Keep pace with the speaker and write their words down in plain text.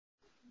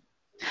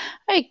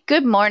Hi,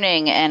 good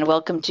morning, and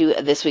welcome to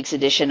this week's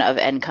edition of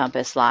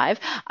NCompass Live.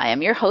 I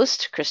am your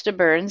host, Krista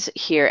Burns,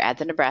 here at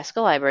the Nebraska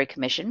Library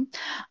Commission.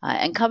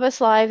 NCompass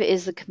Live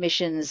is the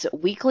Commission's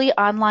weekly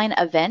online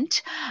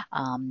event.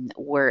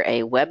 We're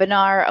a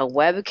webinar, a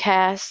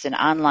webcast, an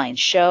online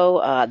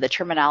show. The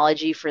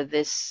terminology for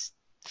this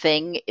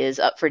thing is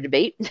up for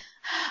debate.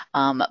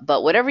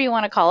 But whatever you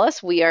want to call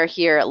us, we are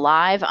here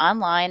live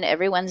online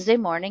every Wednesday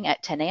morning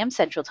at 10 a.m.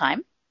 Central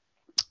Time.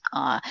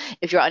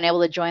 If you're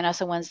unable to join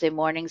us on Wednesday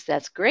mornings,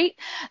 that's great.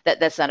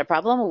 That's not a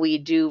problem. We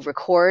do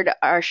record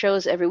our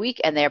shows every week,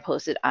 and they are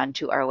posted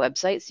onto our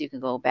website, so you can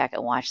go back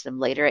and watch them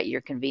later at your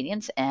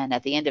convenience. And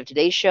at the end of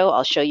today's show,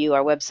 I'll show you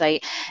our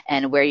website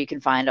and where you can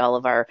find all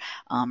of our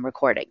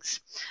recordings.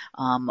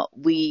 When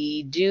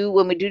we do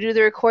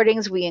the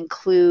recordings, we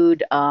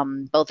include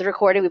both the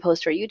recording we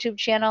post to our YouTube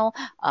channel.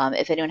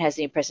 If anyone has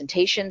any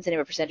presentations, any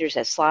of our presenters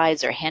have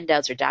slides or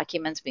handouts or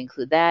documents, we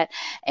include that.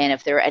 And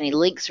if there are any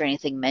links or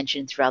anything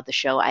mentioned throughout the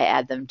show, I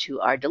add them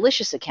to our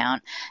Delicious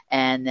account,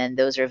 and then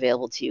those are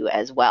available to you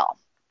as well.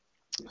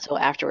 So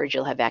afterwards,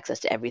 you'll have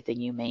access to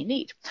everything you may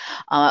need.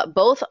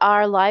 Both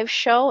our live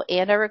show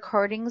and our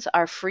recordings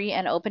are free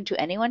and open to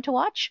anyone to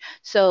watch.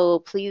 So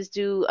please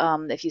do,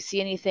 if you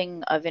see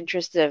anything of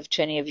interest to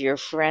any of your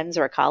friends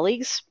or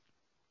colleagues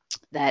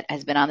that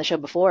has been on the show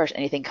before, or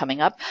anything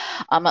coming up,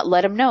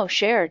 let them know,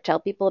 share, tell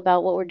people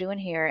about what we're doing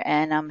here,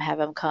 and have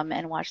them come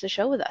and watch the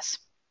show with us.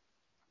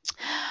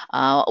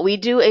 We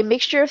do a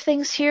mixture of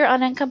things here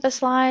on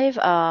NCompass Live,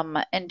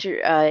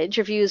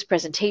 interviews,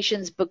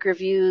 presentations, book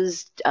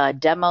reviews,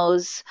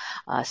 demos,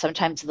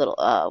 sometimes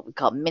little, we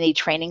call it mini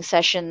training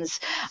sessions.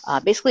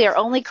 Basically, our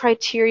only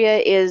criteria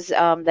is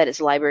that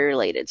it's library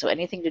related. So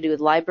anything to do with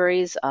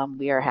libraries,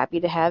 we are happy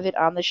to have it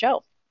on the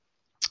show.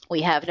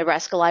 We have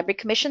Nebraska Library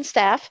Commission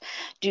staff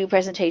do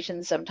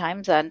presentations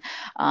sometimes on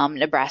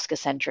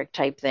Nebraska-centric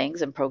type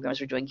things and programs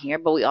we're doing here,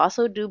 but we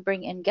also do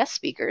bring in guest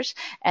speakers,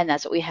 and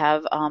that's what we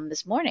have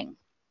this morning.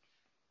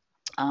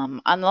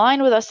 On the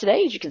line with us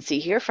today, as you can see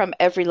here from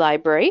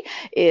EveryLibrary,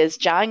 is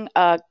John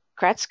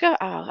Chrastka.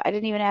 Oh, I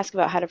didn't even ask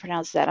about how to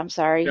pronounce that. I'm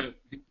sorry.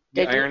 Yeah,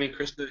 the irony,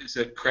 Krista, is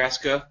that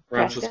Chrastka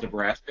rhymes with Chrastka?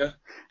 Nebraska.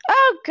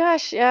 Oh,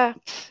 gosh, yeah.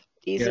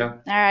 Easy. Yeah.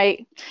 All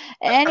right.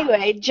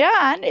 Anyway,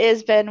 John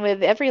has been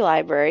with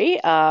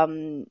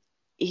EveryLibrary.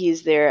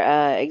 He's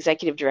their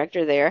executive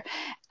director there.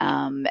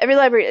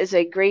 EveryLibrary is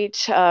a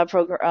great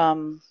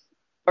program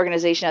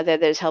organization out there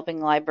that is helping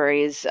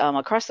libraries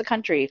across the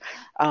country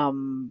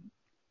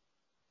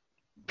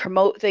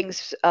promote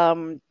things,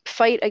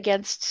 fight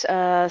against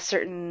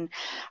certain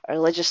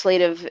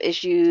legislative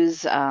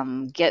issues,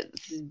 get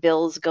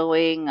bills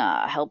going,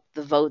 help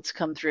the votes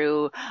come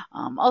through,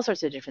 all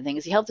sorts of different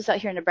things. He helped us out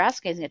here in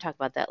Nebraska. He's going to talk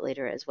about that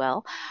later as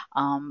well.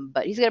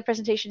 But he's got a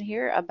presentation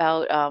here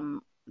about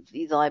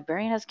the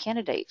librarian as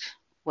candidate.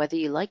 Whether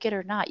you like it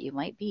or not, you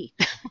might be.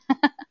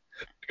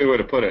 Good way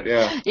to put it,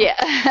 yeah.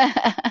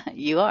 Yeah,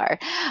 you are.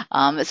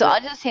 So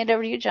I'll just hand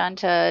over to you, John,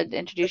 to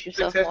introduce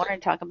yourself more Fantastic.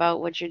 and talk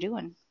about what you're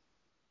doing.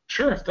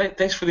 Sure.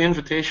 Thanks for the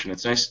invitation.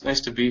 It's nice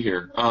to be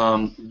here.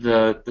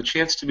 The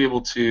chance to be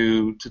able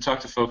to talk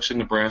to folks in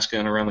Nebraska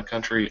and around the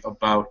country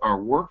about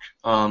our work.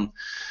 The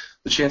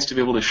chance to be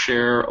able to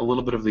share a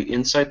little bit of the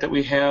insight that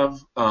we have.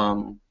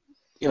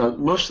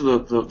 Most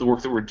of the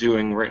work that we're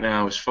doing right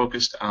now is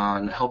focused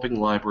on helping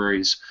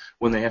libraries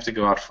when they have to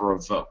go out for a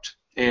vote.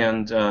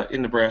 And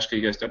in Nebraska,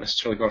 you guys don't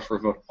necessarily go out for a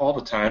vote all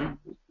the time,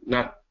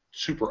 not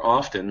super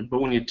often,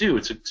 but when you do,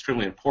 it's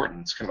extremely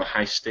important. It's kind of a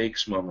high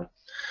stakes moment.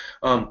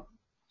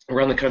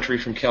 Around the country,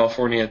 from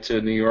California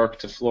to New York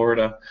to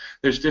Florida,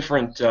 there's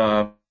different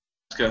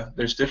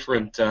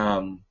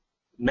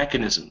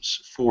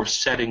mechanisms for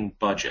setting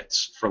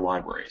budgets for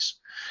libraries.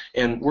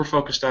 And we're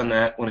focused on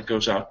that when it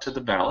goes out to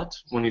the ballot,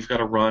 when you've got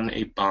to run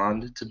a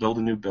bond to build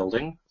a new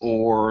building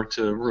or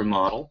to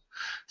remodel,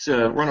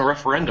 to run a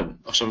referendum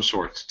of some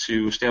sort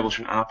to establish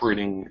an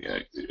operating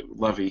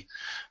levy.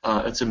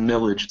 It's a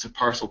millage, it's a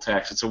parcel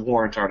tax, it's a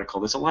warrant article.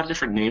 There's a lot of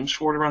different names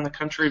for it around the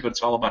country, but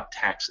it's all about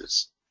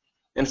taxes.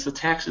 And it's the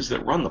taxes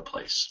that run the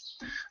place.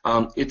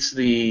 It's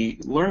the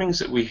learnings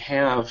that we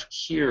have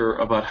here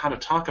about how to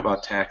talk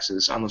about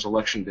taxes on those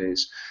election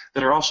days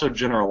that are also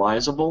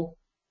generalizable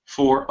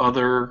for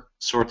other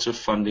sorts of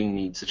funding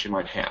needs that you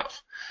might have.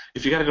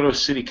 If you got to go to a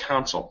city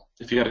council,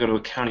 if you got to go to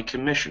a county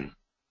commission,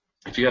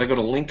 if you got to go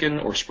to Lincoln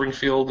or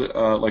Springfield,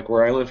 like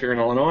where I live here in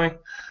Illinois,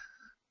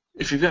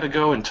 if you've got to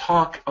go and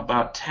talk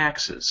about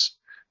taxes,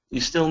 you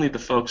still need the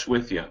folks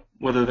with you,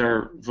 whether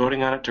they're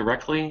voting on it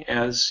directly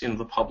as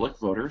the public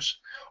voters,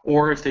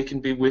 or if they can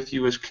be with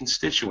you as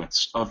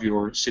constituents of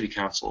your city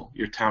council,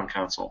 your town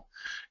council,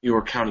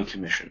 your county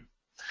commission.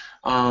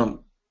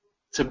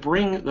 To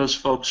bring those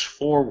folks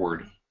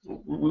forward,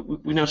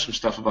 we know some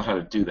stuff about how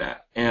to do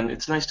that, and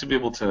it's nice to be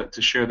able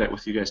to share that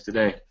with you guys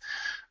today.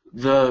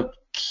 The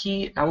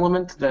key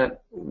element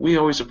that we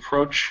always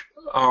approach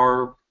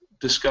our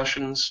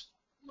discussions,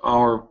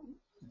 our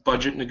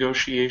budget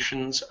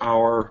negotiations,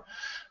 our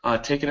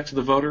taking it to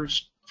the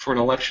voters for an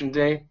election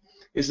day,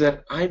 is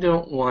that I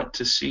don't want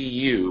to see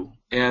you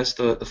as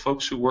the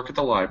folks who work at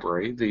the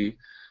library,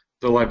 the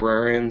the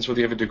librarians, whether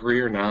you have a degree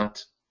or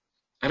not.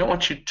 I don't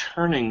want you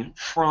turning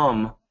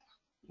from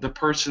the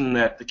person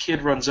that the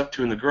kid runs up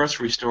to in the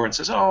grocery store and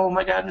says, "Oh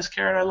my God, Miss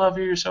Karen, I love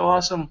you, you're so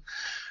awesome,"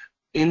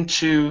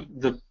 into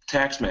the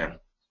tax man,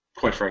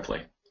 quite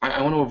frankly.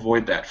 I want to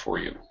avoid that for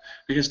you,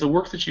 because the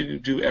work that you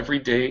do every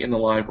day in the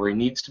library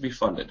needs to be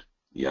funded.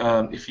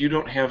 If you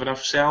don't have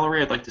enough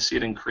salary, I'd like to see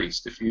it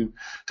increased. If you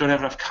don't have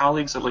enough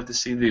colleagues, I'd like to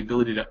see the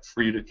ability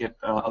for you to get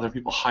other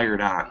people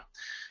hired on.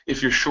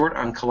 If you're short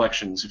on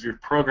collections, if your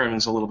programming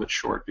is a little bit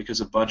short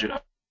because of budget,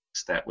 I'll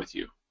fix that with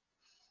you.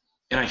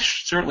 And I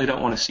certainly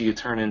don't want to see you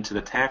turn into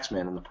the tax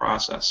man in the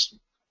process.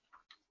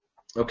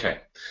 Okay.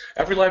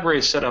 Every library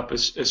is set up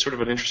as sort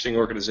of an interesting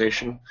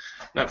organization.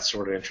 Not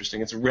sort of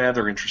interesting, it's a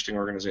rather interesting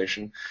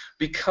organization,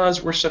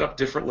 because we're set up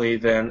differently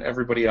than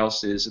everybody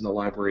else is in the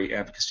library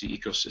advocacy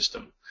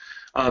ecosystem.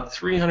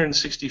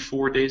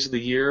 364 days of the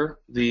year,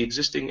 the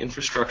existing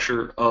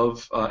infrastructure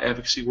of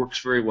advocacy works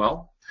very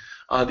well.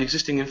 The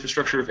existing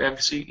infrastructure of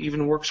advocacy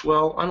even works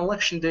well on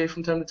election day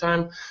from time to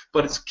time,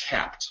 but it's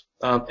capped.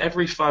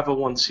 Every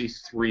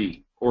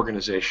 501c3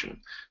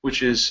 organization,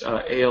 which is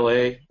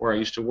ALA, where I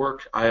used to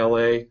work,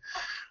 ILA,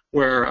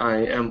 where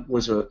I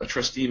was a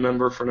trustee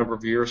member for a number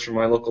of years for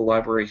my local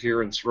library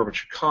here in suburban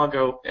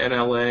Chicago,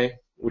 NLA,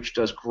 which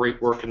does great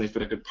work and they've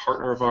been a good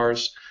partner of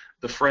ours,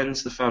 the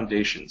Friends, the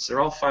foundations. They're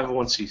all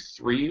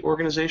 501c3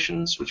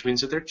 organizations, which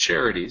means that they're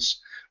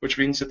charities, which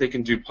means that they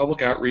can do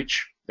public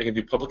outreach, they can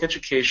do public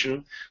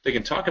education, they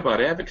can talk about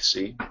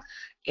advocacy,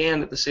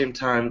 and at the same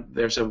time,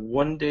 there's a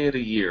one day of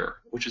the year,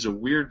 which is a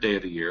weird day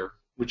of the year,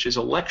 which is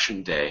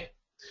election day,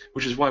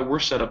 which is why we're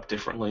set up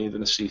differently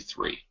than a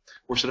C3.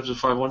 We're set up as a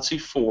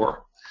 501c4.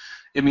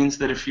 It means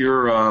that if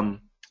you're,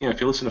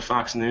 if you listen to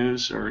Fox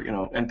News or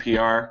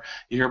NPR,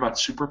 you hear about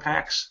super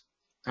PACs,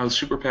 how the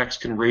super PACs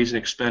can raise and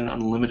expend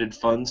unlimited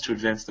funds to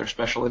advance their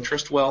special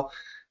interest. Well,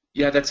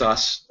 yeah, that's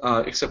us,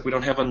 except we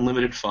don't have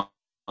unlimited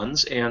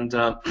funds, and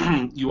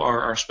you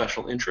are our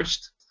special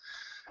interest.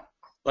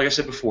 Like I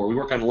said before, we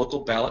work on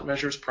local ballot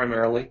measures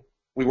primarily.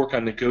 We work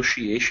on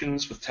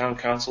negotiations with town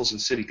councils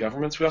and city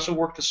governments. We also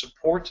work to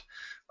support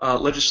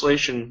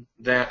legislation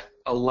that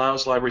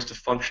allows libraries to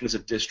function as a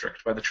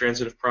district by the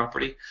transitive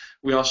property.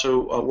 We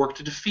also work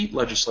to defeat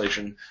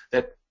legislation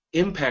that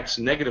impacts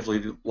negatively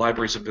the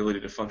library's ability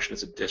to function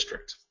as a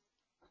district.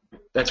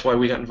 That's why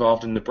we got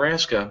involved in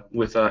Nebraska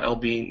with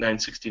LB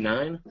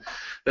 969.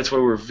 That's why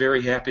we're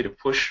very happy to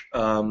push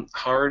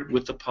hard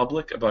with the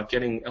public about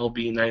getting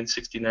LB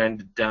 969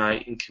 to die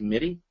in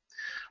committee.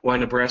 Why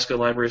Nebraska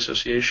Library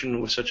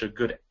Association was such a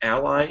good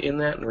ally in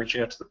that and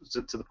reaching out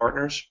to the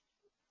partners,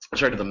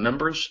 sorry, to the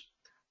members.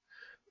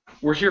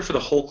 We're here for the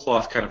whole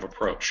cloth kind of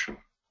approach.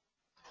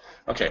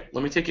 Okay,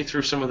 let me take you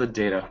through some of the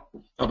data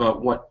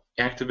about what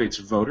activates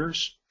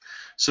voters,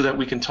 so that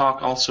we can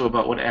talk also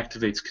about what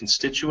activates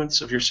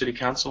constituents of your city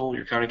council,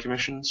 your county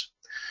commissions,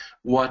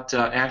 what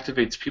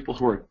activates people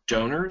who are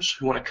donors,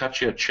 who want to cut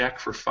you a check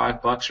for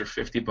 $5 or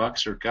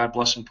 $50 or God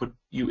bless them, put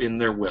you in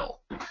their will.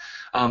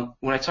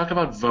 When I talk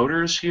about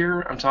voters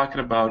here, I'm talking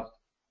about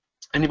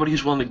anybody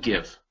who's willing to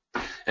give,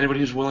 anybody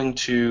who's willing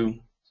to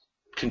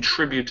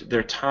contribute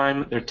their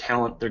time, their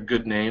talent, their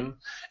good name,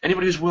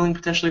 anybody who's willing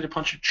potentially to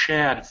punch a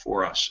Chad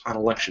for us on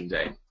election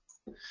day.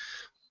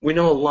 We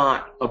know a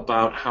lot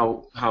about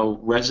how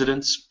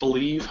residents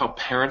believe, how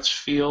parents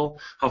feel,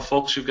 how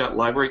folks who've got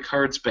library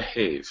cards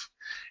behave.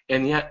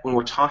 And yet, when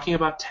we're talking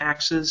about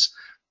taxes,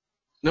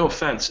 no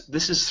offense,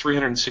 this is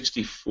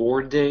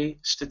 364-day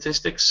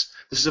statistics.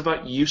 This is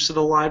about use of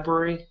the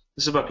library.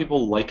 This is about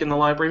people liking the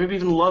library, maybe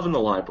even loving the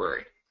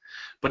library.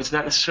 But it's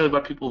not necessarily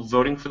about people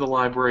voting for the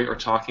library or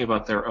talking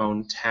about their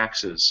own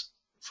taxes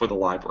for the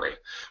library.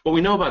 What we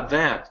know about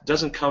that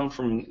doesn't come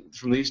from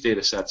these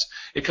data sets.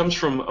 It comes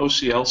from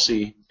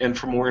OCLC and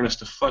from awareness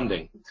to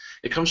funding.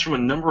 It comes from a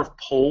number of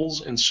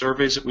polls and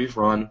surveys that we've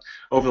run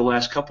over the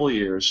last couple of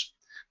years.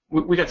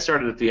 We got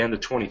started at the end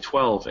of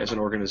 2012 as an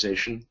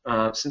organization.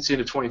 Since the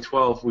end of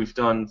 2012, we've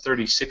done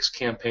 36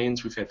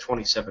 campaigns. We've had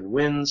 27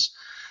 wins.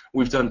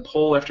 We've done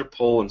poll after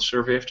poll and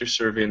survey after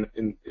survey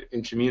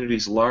in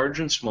communities large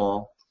and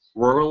small,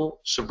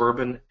 rural,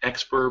 suburban,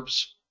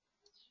 exurbs,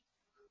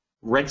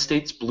 red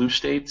states, blue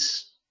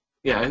states.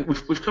 Yeah,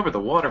 we've covered the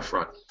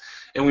waterfront.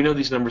 And we know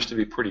these numbers to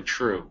be pretty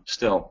true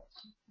still.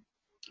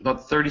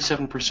 About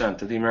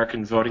 37% of the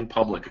American voting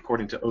public,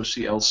 according to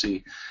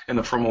OCLC and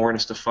the From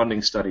Awareness to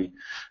Funding study,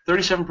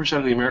 37%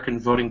 of the American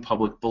voting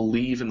public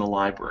believe in the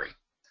library.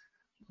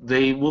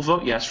 They will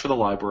vote yes for the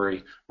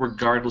library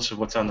regardless of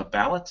what's on the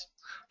ballot.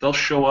 They'll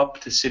show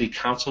up to city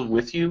council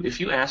with you if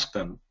you ask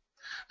them.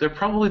 They're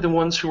probably the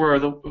ones who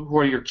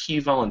are your key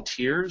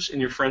volunteers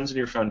in your friends and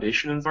your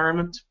foundation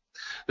environment.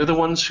 They're the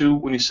ones who,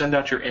 when you send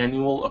out your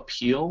annual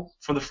appeal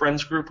for the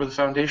friends group or the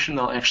foundation,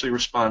 they'll actually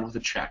respond with a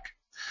check.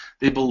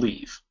 They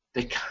believe.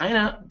 They kind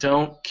of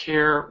don't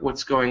care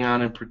what's going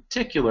on in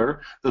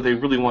particular, though they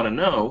really want to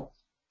know,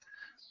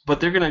 but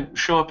they're going to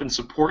show up and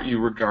support you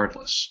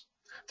regardless.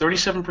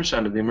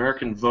 37% of the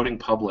American voting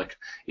public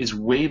is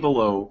way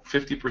below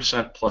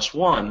 50% plus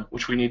one,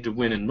 which we need to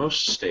win in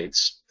most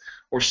states,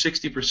 or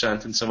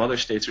 60% in some other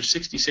states, or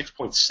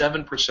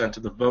 66.7%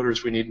 of the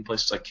voters we need in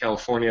places like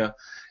California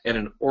and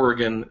in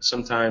Oregon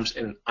sometimes,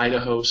 and in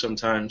Idaho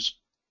sometimes.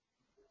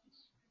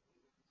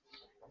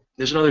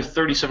 There's another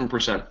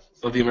 37%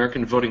 of the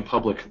American voting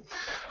public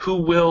who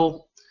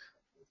will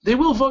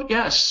vote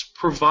yes,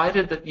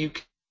 provided that you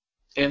can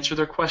answer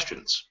their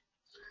questions.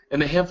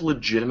 And they have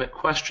legitimate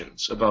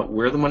questions about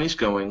where the money's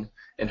going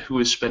and who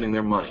is spending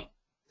their money.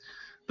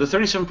 The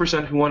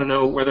 37% who want to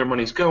know where their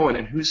money's going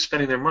and who's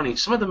spending their money,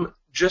 some of them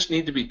just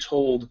need to be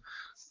told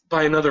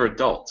by another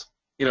adult.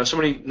 You know,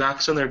 somebody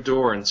knocks on their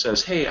door and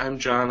says, hey, I'm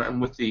John, I'm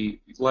with the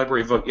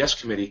Library Vote Yes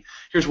Committee.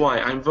 Here's why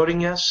I'm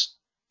voting yes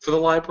for the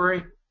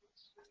library.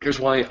 Here's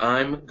why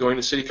I'm going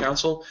to City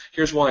Council.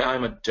 Here's why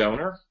I'm a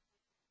donor.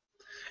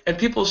 And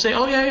people say,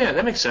 oh, yeah,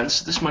 that makes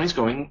sense. This money's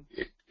going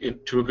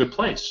to a good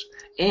place.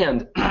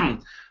 And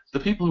the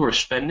people who are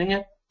spending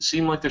it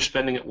seem like they're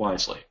spending it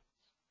wisely.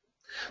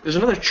 There's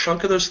another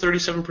chunk of those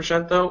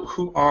 37%, though,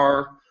 who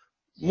are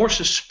more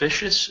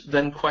suspicious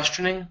than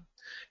questioning,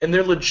 and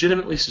they're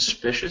legitimately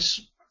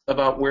suspicious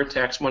about where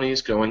tax money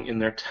is going in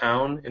their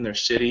town, in their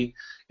city,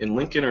 in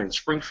Lincoln or in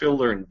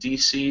Springfield or in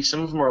D.C.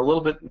 Some of them are a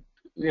little bit,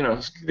 you know,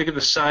 they give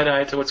the side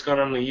eye to what's going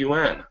on in the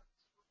UN.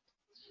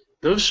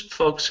 Those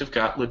folks have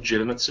got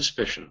legitimate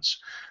suspicions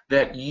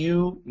that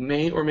you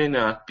may or may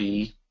not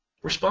be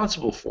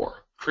responsible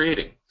for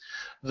creating.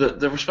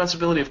 The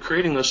responsibility of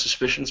creating those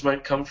suspicions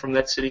might come from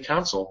that city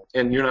council,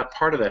 and you're not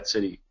part of that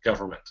city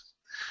government.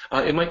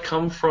 It might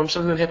come from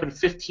something that happened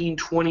 15,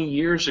 20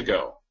 years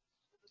ago,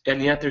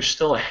 and yet there's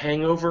still a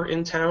hangover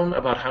in town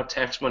about how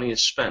tax money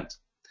is spent.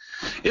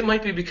 It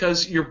might be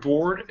because your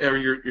board or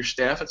your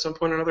staff at some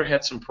point or another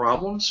had some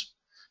problems.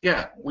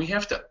 Yeah, we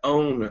have to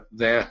own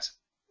that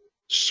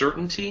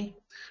certainty.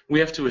 We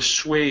have to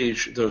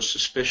assuage those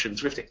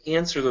suspicions. We have to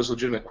answer those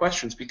legitimate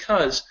questions,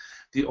 because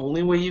the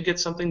only way you get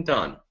something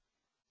done,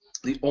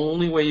 the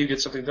only way you get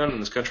something done in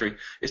this country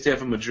is to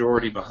have a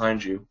majority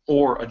behind you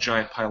or a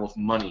giant pile of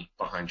money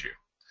behind you.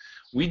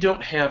 We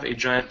don't have a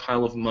giant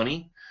pile of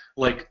money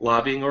like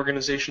lobbying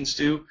organizations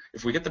do.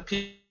 If we get the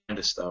people behind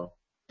us, though,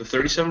 the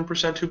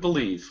 37% who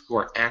believe, who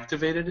are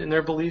activated in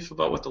their belief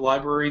about what the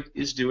library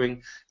is doing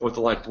and what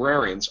the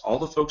librarians, all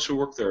the folks who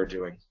work there, are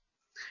doing,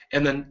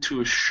 and then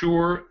to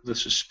assure the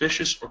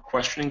suspicious or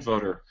questioning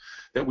voter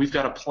that we've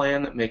got a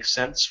plan that makes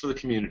sense for the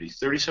community.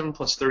 37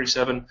 plus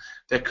 37,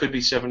 that could be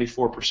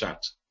 74%.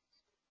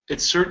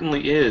 It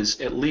certainly is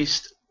at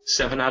least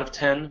 7 out of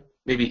 10,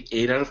 maybe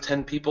 8 out of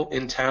 10 people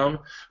in town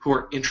who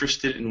are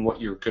interested in what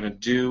you're going to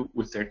do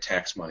with their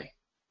tax money.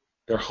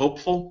 They're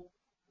hopeful.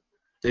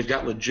 They've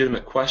got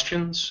legitimate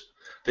questions.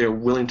 They're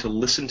willing to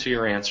listen to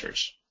your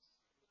answers.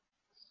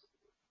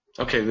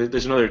 Okay,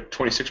 there's another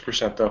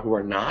 26%, though, who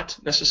are not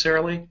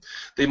necessarily.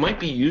 They might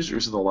be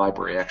users of the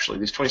library, actually.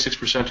 These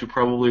 26% who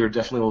probably or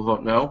definitely will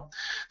vote no.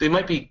 They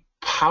might be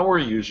power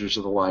users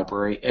of the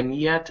library, and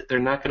yet they're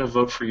not going to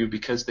vote for you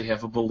because they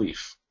have a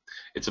belief.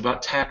 It's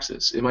about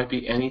taxes. It might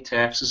be any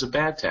tax is a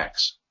bad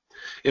tax.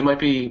 It might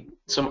be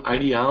some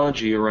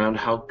ideology around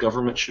how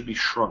government should be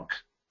shrunk.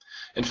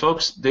 And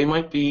folks, they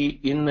might be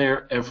in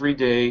there every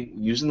day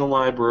using the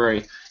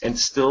library and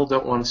still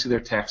don't want to see their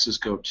taxes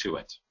go to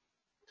it.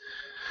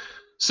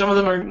 Some of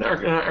them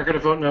are going to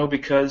vote no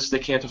because they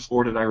can't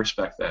afford it. I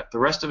respect that. The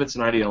rest of it's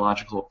an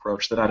ideological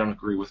approach that I don't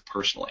agree with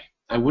personally.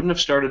 I wouldn't have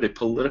started a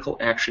political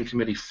action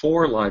committee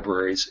for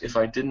libraries if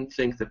I didn't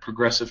think that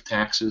progressive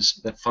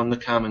taxes that fund the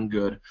common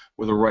good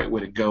were the right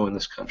way to go in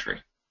this country.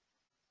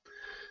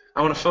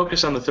 I want to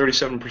focus on the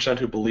 37%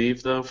 who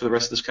believe, though, for the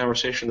rest of this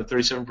conversation, the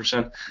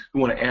 37% who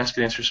want to ask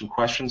and answer some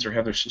questions or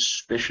have their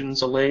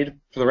suspicions allayed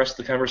for the rest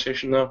of the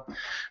conversation, though,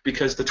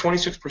 because the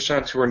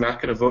 26% who are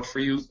not going to vote for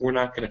you, we're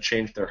not going to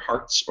change their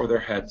hearts or their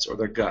heads or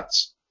their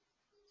guts,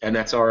 and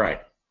that's all right.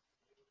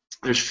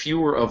 There's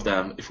fewer of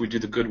them if we do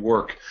the good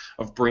work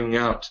of bringing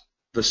out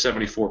the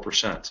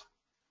 74%.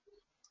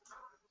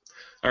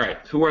 All right,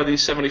 who are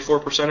these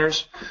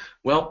 74%ers?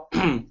 Well,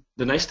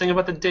 the nice thing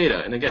about the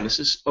data, and again, this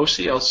is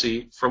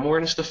OCLC, From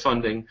Awareness to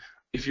Funding.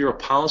 If you're a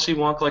policy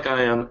wonk like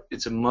I am,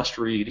 it's a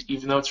must-read,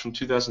 even though it's from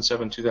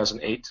 2007,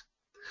 2008.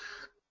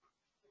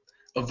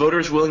 A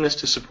voter's willingness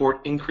to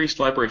support increased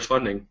library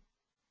funding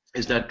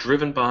is not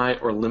driven by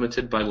or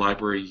limited by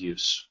library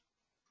use.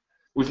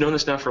 We've known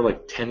this now for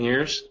like 10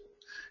 years,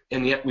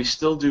 and yet we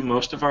still do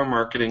most of our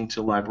marketing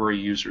to library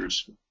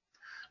users.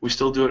 We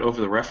still do it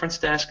over the reference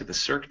desk, at the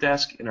circ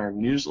desk, in our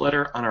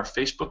newsletter, on our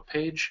Facebook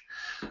page.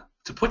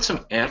 To put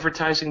some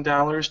advertising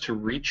dollars to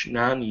reach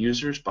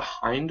non-users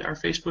behind our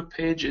Facebook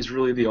page is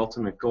really the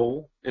ultimate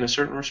goal in a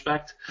certain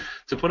respect.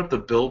 To put up the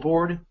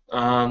billboard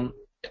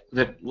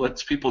that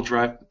lets people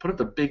drive, put up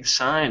the big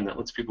sign that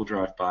lets people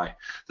drive by.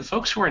 The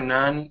folks who are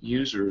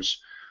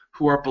non-users,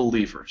 who are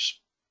believers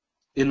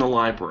in the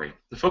library,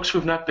 the folks who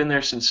have not been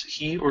there since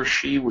he or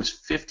she was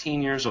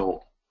 15 years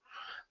old,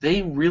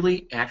 they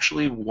really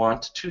actually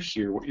want to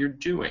hear what you're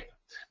doing,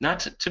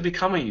 not to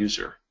become a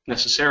user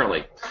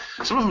necessarily.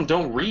 Some of them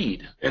don't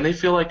read, and they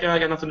feel like, I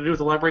got nothing to do with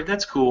the library.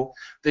 That's cool.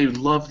 They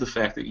love the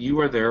fact that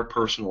you are there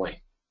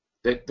personally.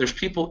 that there's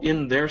people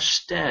in their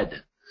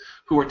stead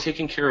who are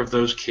taking care of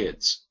those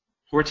kids,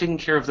 who are taking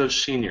care of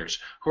those seniors,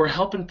 who are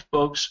helping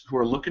folks who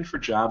are looking for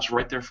jobs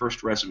write their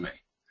first resume.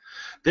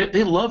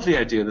 They love the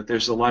idea that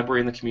there's a library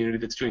in the community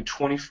that's doing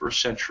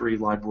 21st century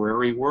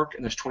library work,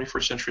 and there's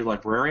 21st century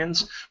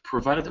librarians,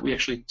 provided that we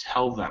actually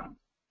tell them.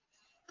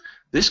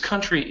 This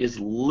country is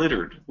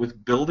littered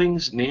with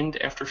buildings named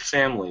after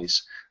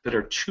families that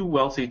are too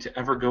wealthy to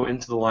ever go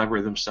into the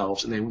library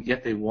themselves, and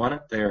yet they want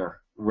it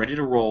there, ready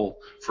to roll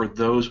for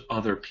those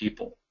other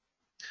people.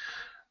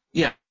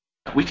 Yeah,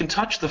 we can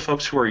touch the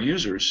folks who are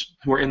users,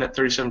 who are in that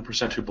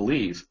 37% who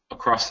believe,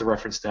 across the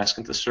reference desk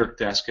and the CERC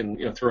desk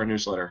and through our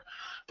newsletter.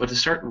 But to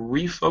start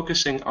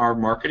refocusing our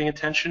marketing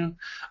attention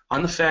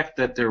on the fact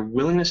that their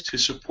willingness to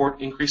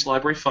support increased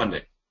library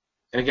funding,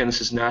 and again, this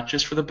is not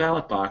just for the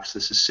ballot box,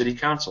 this is city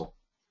council,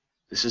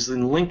 this is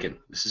in Lincoln,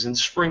 this is in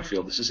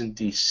Springfield, this is in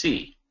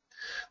DC.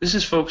 This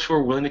is folks who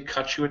are willing to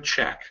cut you a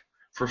check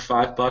for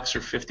 $5 or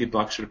 $50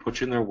 or to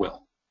put you in their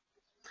will.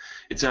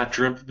 It's not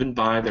driven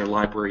by their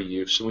library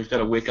use, and we've got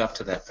to wake up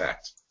to that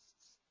fact.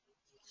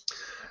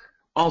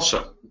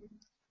 Also,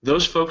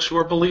 those folks who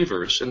are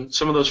believers, and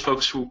some of those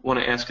folks who want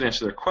to ask and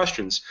answer their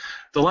questions,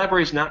 the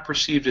library is not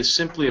perceived as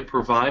simply a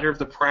provider of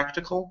the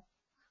practical.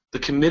 The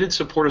committed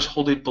supporters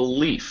hold a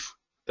belief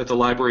that the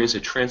library is a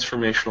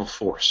transformational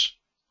force.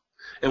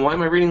 And why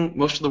am I reading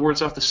most of the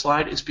words off the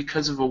slide? Is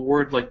because of a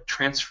word like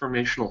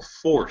transformational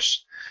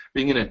force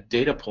being in a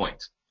data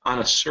point on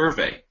a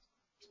survey.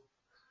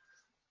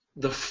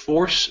 The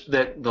force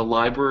that the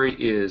library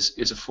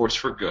is a force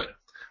for good.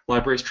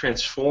 Libraries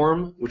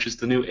Transform, which is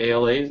the new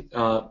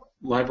ALA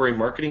library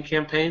marketing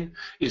campaign,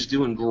 is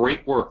doing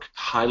great work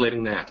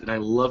highlighting that, and I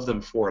love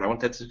them for it. I want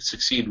that to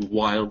succeed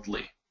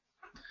wildly.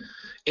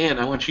 And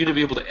I want you to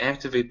be able to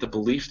activate the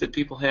belief that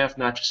people have,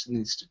 not just in the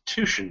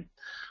institution,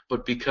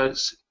 but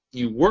because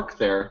you work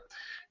there,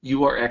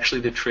 you are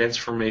actually the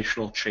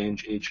transformational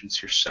change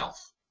agents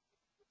yourself.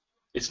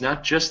 It's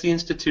not just the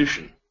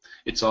institution,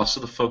 it's also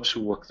the folks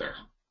who work there.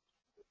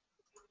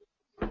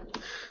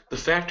 The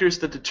factors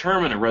that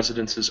determine a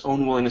resident's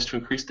own willingness to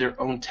increase their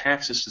own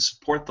taxes to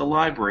support the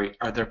library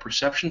are their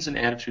perceptions and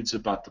attitudes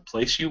about the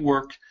place you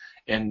work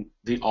and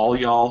the all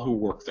y'all who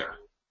work there.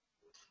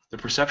 The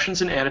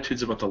perceptions and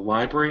attitudes about the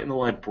library and the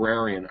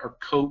librarian are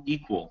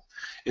co-equal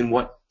in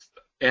what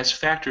as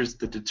factors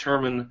that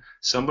determine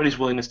somebody's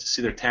willingness to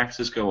see their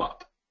taxes go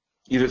up,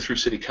 either through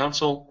city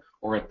council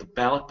or at the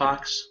ballot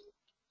box.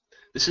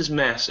 This is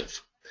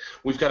massive.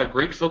 We've got a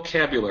great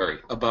vocabulary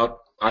about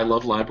I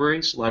love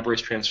libraries,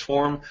 libraries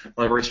transform,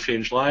 libraries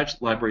change lives,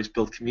 libraries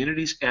build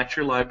communities, at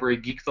your library,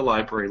 geek the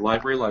library,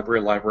 library,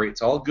 library, library.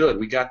 It's all good.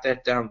 We got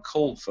that down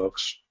cold,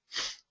 folks.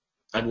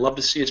 I'd love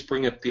to see us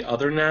bring up the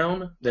other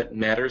noun that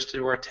matters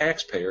to our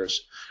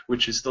taxpayers,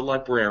 which is the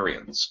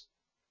librarians.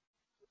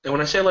 And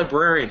when I say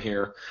librarian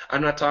here,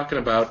 I'm not talking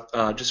about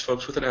just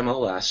folks with an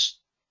MLS.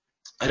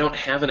 I don't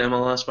have an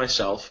MLS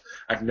myself.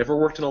 I've never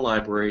worked in a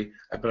library.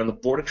 I've been on the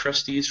board of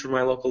trustees for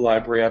my local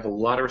library. I have a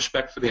lot of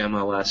respect for the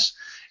MLS.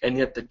 And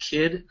yet the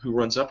kid who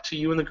runs up to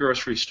you in the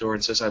grocery store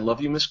and says, I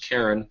love you, Miss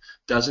Karen,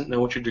 doesn't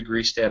know what your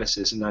degree status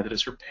is, and neither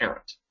does her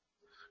parent,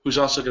 who's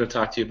also going to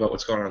talk to you about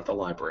what's going on at the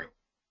library.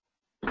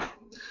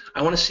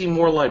 I want to see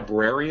more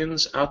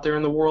librarians out there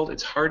in the world.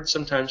 It's hard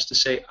sometimes to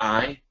say,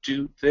 I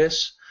do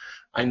this.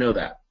 I know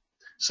that.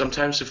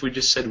 Sometimes if we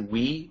just said,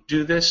 we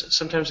do this,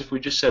 sometimes if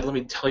we just said, let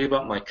me tell you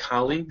about my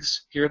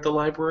colleagues here at the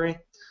library,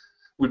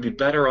 we'd be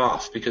better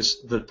off,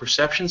 because the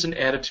perceptions and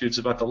attitudes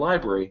about the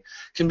library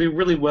can be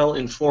really well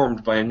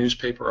informed by a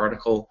newspaper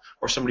article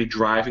or somebody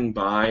driving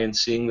by and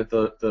seeing that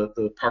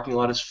the parking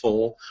lot is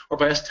full, or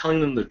by us telling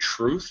them the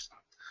truth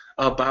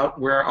about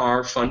where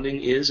our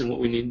funding is and what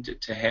we need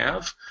to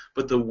have.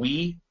 But the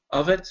we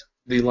of it,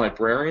 the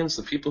librarians,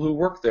 the people who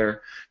work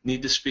there,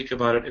 need to speak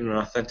about it in an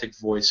authentic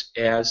voice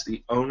as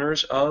the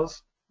owners of,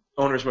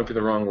 owners might be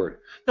the wrong word.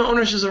 No,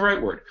 owners is the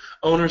right word.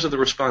 Owners of the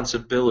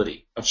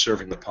responsibility of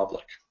serving the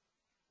public.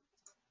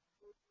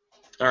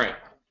 All right,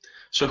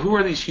 so who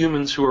are these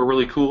humans who are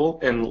really cool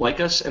and like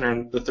us and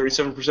are the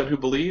 37% who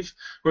believe?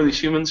 Who are these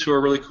humans who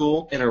are really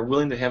cool and are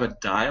willing to have a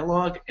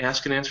dialogue,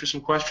 ask and answer some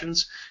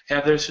questions,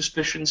 have their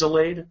suspicions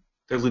allayed,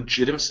 their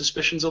legitimate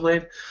suspicions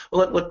allayed?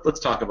 Well,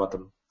 let's talk about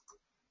them.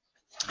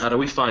 How do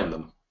we find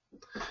them?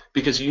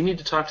 Because you need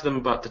to talk to them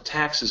about the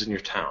taxes in your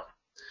town.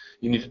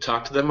 You need to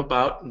talk to them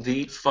about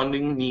the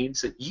funding needs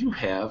that you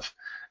have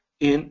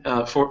in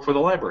for the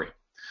library.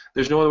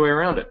 There's no other way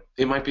around it.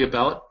 It might be a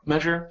ballot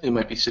measure. It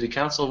might be city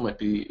council. It might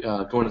be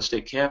going to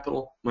state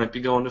capitol. It might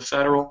be going to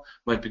federal.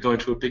 It might be going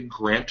to a big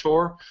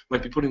grantor. It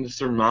might be putting the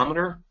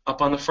thermometer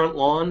up on the front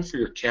lawn for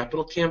your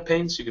capital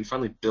campaign so you can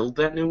finally build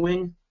that new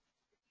wing.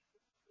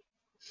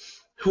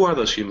 Who are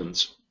those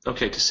humans?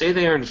 Okay, to say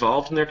they are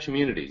involved in their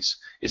communities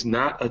is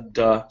not a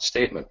duh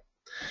statement.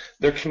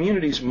 Their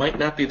communities might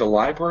not be the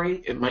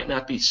library. It might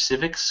not be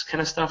civics kind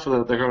of stuff.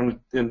 They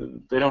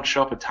don't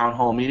show up at town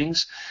hall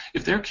meetings.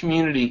 If their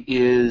community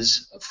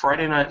is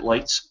Friday Night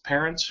Lights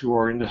parents who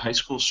are into high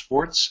school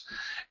sports,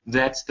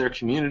 that's their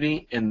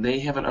community, and they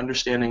have an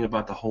understanding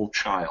about the whole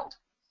child.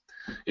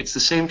 It's the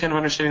same kind of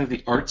understanding that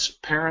the arts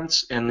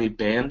parents and the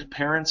band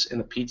parents and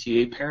the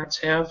PTA parents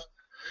have.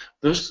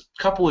 Those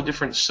couple of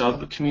different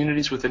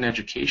sub-communities within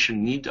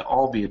education need to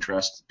all be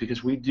addressed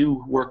because we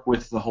do work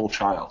with the whole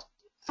child.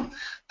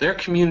 Their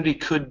community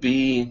could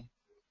be,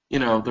 you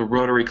know, the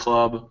Rotary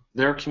Club.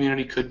 Their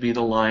community could be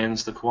the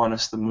Lions, the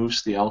Kiwanis, the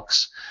Moose, the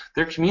Elks.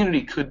 Their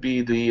community could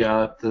be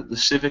the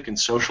civic and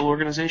social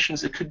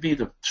organizations. It could be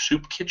the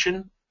soup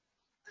kitchen.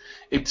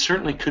 It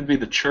certainly could be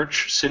the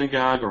church,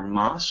 synagogue, or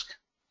mosque.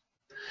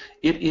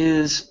 It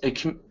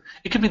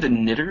could be the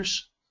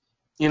knitters.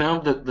 You know,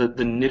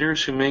 the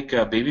knitters who make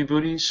baby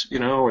booties, you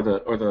know, or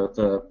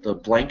the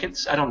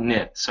blankets. I don't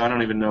knit, so I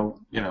don't even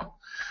know, you know,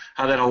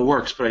 how that all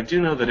works. But I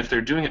do know that if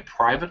they're doing it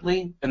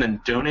privately and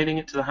then donating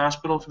it to the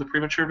hospital for the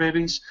premature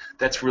babies,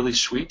 that's really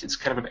sweet. It's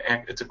kind of an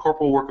act. It's a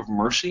corporal work of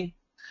mercy.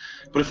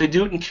 But if they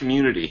do it in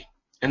community,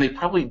 and they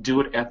probably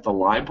do it at the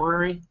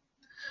library,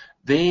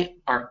 they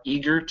are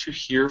eager to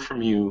hear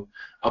from you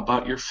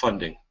about your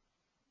funding.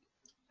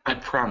 I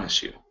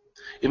promise you.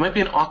 It might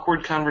be an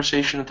awkward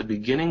conversation at the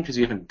beginning because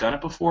you haven't done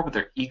it before, but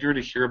they're eager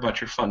to hear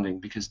about your funding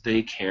because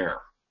they care.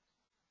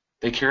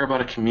 They care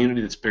about a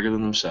community that's bigger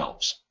than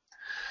themselves.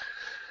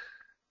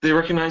 They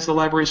recognize the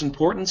library's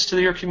importance to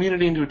their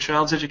community and to a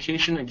child's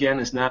education. Again,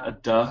 is not a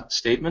duh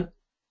statement.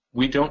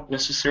 We don't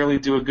necessarily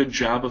do a good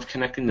job of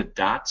connecting the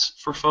dots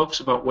for folks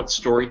about what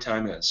story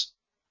time is,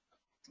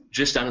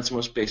 just on its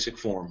most basic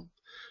form.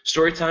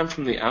 Story time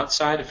from the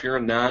outside, if you're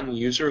a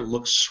non-user,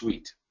 looks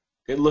sweet.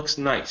 It looks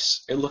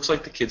nice. It looks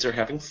like the kids are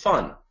having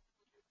fun.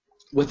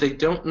 What they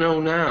don't know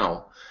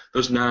now,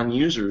 those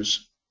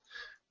non-users,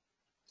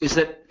 is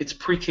that it's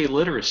pre-K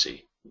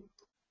literacy.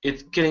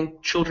 It's getting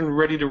children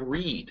ready to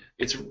read.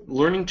 It's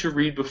learning to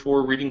read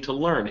before reading to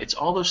learn. It's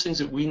all those things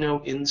that we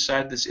know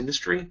inside this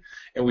industry,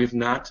 and we've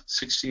not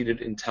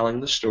succeeded in telling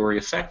the story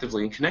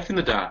effectively and connecting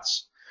the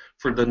dots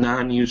for the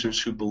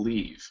non-users who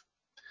believe.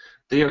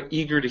 They are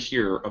eager to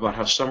hear about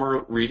how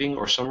summer reading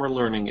or summer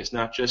learning is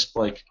not just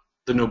like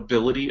the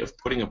nobility of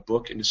putting a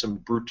book into some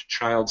brute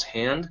child's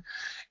hand.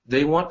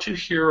 They want to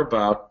hear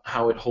about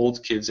how it holds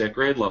kids at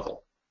grade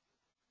level.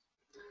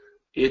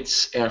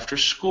 It's after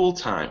school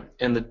time,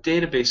 and the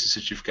databases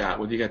that you've got,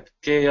 whether you got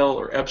Gale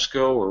or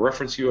EBSCO or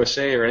Reference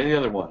USA or any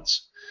other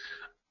ones,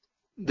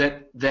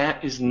 that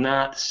is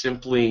not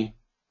simply,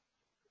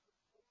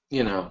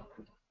 you know,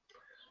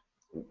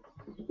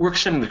 we're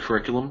extending the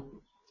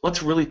curriculum.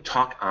 Let's really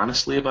talk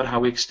honestly about how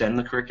we extend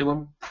the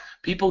curriculum.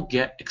 People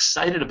get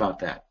excited about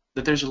that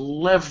there's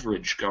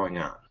leverage going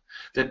on,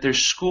 that their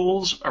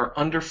schools are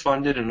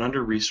underfunded and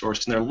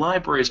under-resourced, and their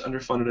library is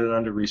underfunded and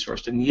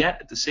under-resourced, and yet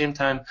at the same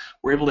time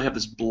we're able to have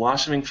this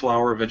blossoming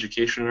flower of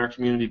education in our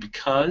community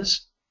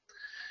because,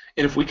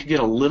 and if we could get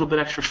a little bit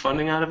extra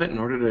funding out of it in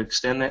order to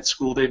extend that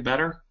school day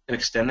better and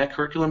extend that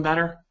curriculum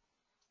better,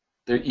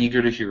 they're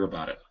eager to hear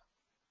about it.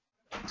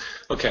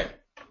 Okay,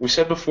 we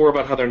said before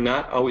about how they're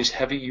not always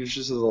heavy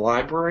users of the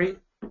library.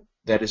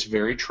 That is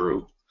very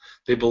true.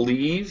 They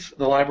believe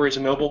the library is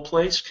a noble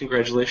place.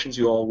 Congratulations,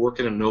 you all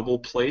work in a noble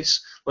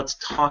place. Let's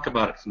talk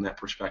about it from that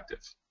perspective.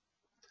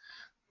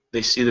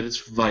 They see that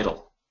it's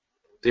vital.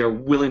 They are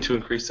willing to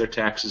increase their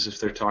taxes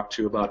if they're talked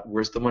to about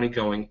where's the money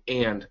going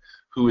and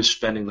who is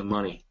spending the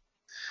money.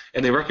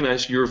 And they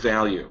recognize your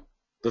value,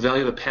 the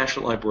value of the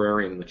passionate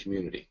librarian in the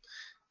community.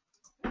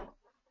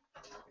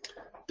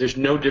 There's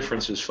no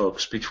differences,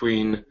 folks,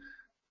 between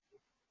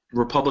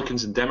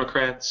Republicans and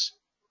Democrats,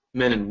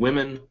 men and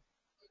women,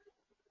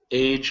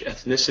 age,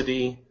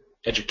 ethnicity,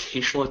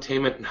 educational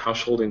attainment, and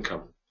household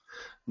income.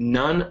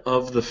 None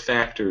of the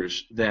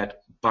factors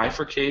that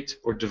bifurcate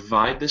or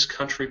divide this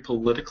country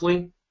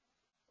politically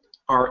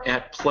are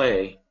at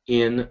play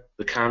in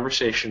the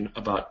conversation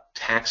about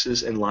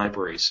taxes and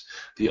libraries.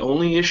 The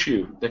only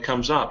issue that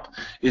comes up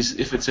is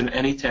if it's an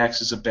any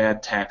tax is a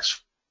bad tax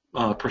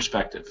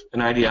perspective,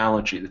 an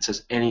ideology that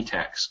says any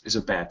tax is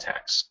a bad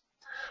tax.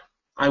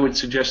 I would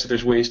suggest that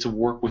there's ways to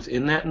work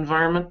within that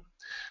environment,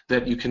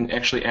 that you can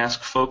actually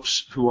ask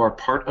folks who are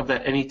part of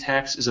that any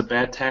tax is a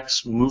bad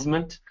tax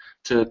movement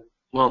to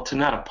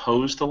not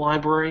oppose the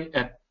library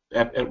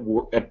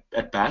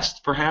at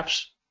best,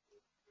 perhaps,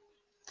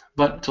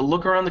 but to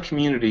look around the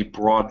community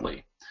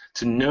broadly,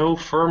 to know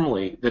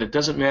firmly that it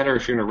doesn't matter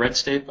if you're in a red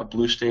state, a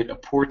blue state, a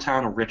poor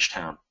town, a rich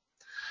town.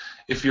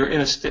 If you're in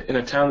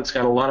a town that's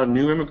got a lot of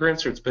new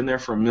immigrants or it's been there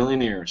for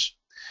 1,000,000 years,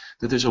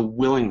 that there's a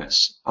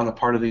willingness on the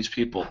part of these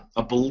people,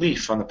 a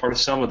belief on the part of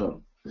some of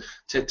them,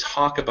 to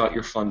talk about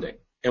your funding.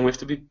 And we have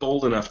to be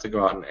bold enough to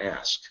go out and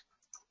ask.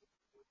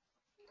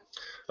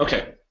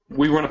 Okay,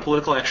 we run a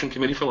political action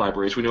committee for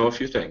libraries. We know a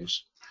few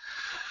things.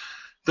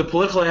 The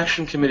political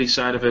action committee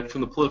side of it,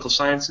 from the political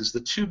sciences, the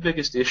two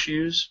biggest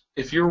issues,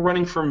 if you're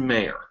running for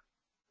mayor,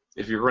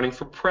 if you're running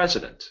for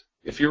president,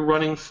 if you're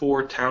running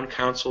for town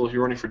council, if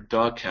you're running for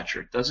dog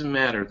catcher, it doesn't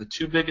matter. The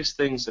two biggest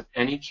things that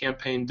any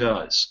campaign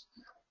does,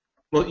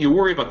 well, you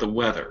worry about the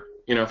weather.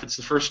 You know, if it's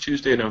the first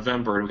Tuesday of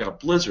November and we've got a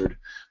blizzard,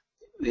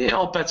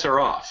 all bets are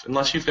off,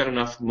 unless you've got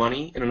enough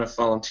money and enough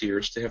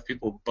volunteers to have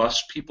people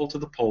bus people to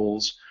the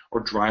polls or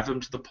drive them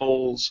to the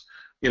polls,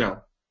 you know,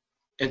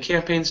 And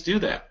campaigns do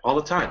that all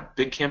the time,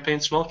 big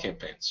campaigns, small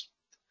campaigns.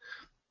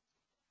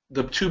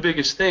 The two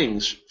biggest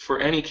things for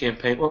any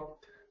campaign, well,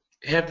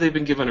 have they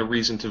been given a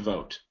reason to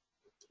vote?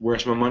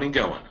 Where's my money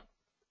going?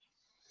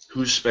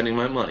 Who's spending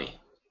my money?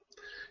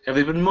 Have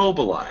they been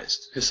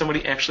mobilized? Has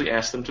somebody actually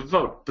asked them to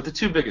vote? But the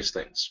two biggest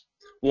things.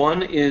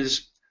 One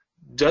is,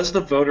 does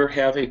the voter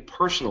have a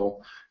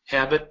personal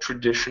habit,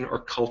 tradition, or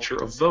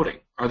culture of voting?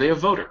 Are they a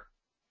voter?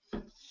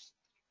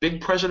 Big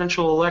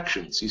presidential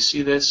elections, you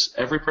see this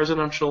every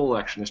presidential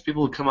election. There's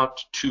people who come out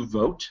to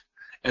vote,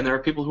 and there are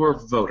people who are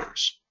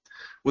voters.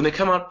 When they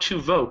come out to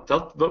vote,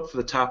 they'll vote for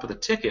the top of the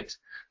ticket.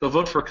 They'll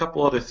vote for a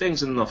couple other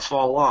things, and then they'll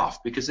fall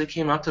off because they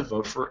came out to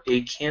vote for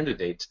a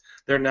candidate.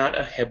 They're not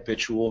a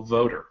habitual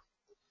voter.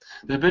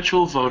 The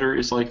habitual voter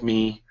is like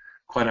me,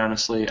 quite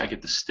honestly. I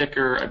get the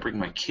sticker, I bring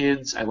my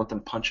kids, I let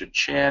them punch a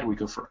Chad, we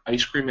go for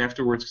ice cream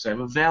afterwards because I have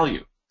a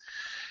value.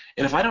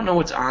 And if I don't know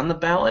what's on the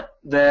ballot,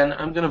 then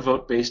I'm going to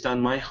vote based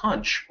on my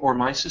hunch or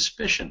my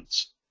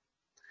suspicions.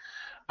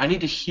 I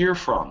need to hear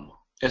from,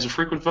 as a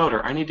frequent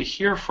voter, I need to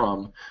hear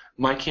from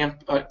my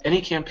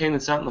any campaign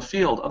that's out in the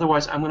field.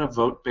 Otherwise, I'm going to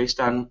vote based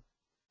on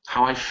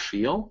how I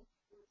feel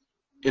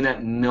in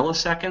that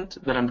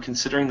millisecond that I'm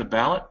considering the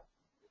ballot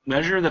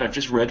measure that I've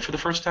just read for the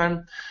first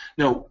time.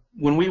 No,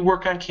 when we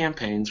work on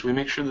campaigns, we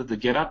make sure that the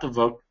Get Out the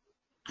Vote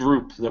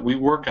group that we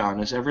work on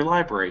as Every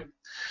Library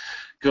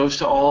goes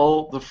to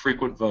all the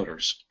frequent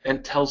voters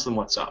and tells them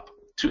what's up,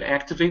 to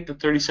activate the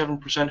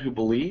 37% who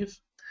believe,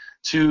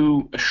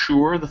 to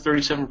assure the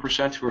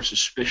 37% who are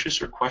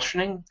suspicious or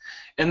questioning,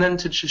 and then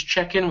to just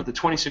check in with the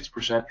 26%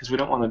 because we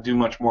don't want to do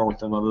much more with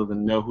them other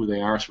than know who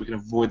they are so we can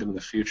avoid them in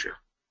the future.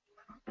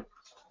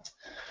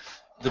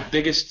 The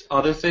biggest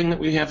other thing that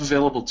we have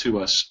available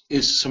to us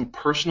is some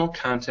personal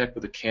contact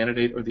with the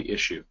candidate or the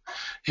issue.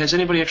 Has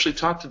anybody actually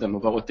talked to them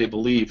about what they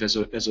believe as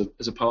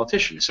a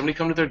politician? Has somebody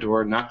come to their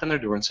door, knocked on their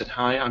door, and said,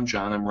 "Hi, I'm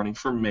John. I'm running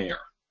for mayor.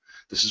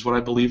 This is what I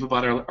believe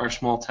about our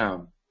small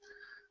town.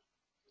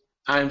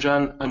 Hi, I'm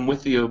John. I'm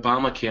with the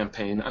Obama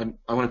campaign.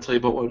 I want to tell you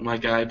about what my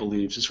guy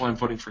believes. This is why I'm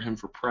voting for him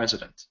for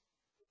president."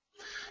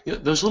 You know,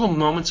 those little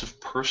moments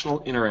of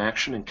personal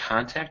interaction and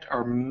contact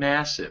are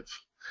massive.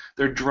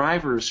 They're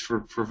drivers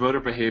for voter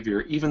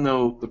behavior, even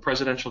though the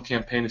presidential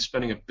campaign is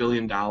spending $1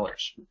 billion.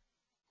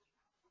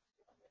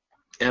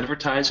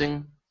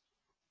 Advertising,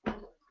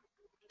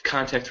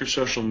 contact through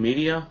social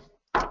media,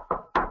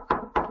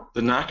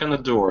 the knock on the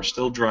door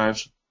still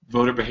drives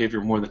voter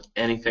behavior more than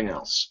anything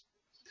else.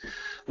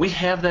 We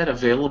have that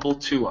available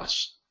to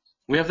us.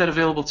 We have that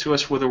available to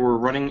us whether we're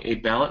running a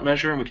ballot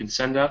measure and we can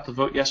send out the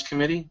Vote Yes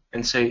committee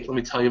and say, let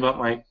me tell you about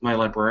my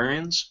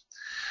librarians.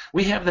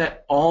 We have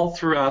that all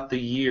throughout the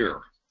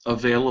year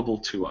available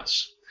to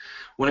us.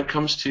 When it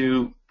comes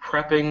to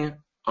prepping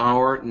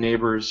our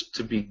neighbors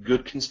to be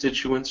good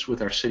constituents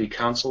with our city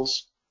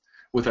councils,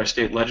 with our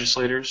state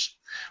legislators,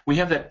 we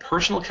have that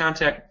personal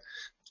contact.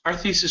 Our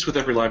thesis with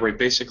Every Library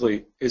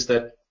basically is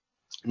that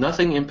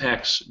nothing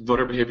impacts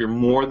voter behavior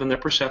more than their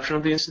perception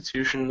of the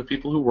institution and the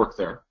people who work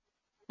there.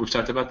 We've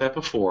talked about that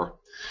before.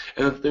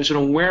 And that there's an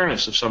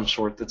awareness of some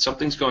sort that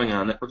something's going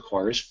on that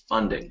requires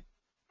funding.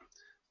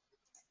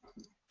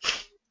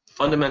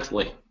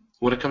 Fundamentally,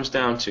 what it comes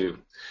down to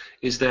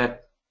is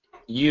that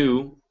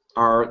you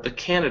are the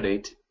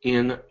candidate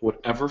in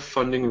whatever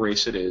funding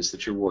race it is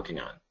that you're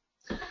working on.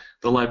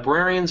 The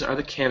librarians are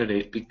the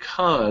candidate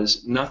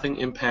because nothing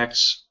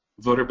impacts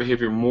voter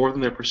behavior more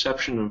than their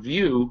perception of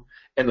you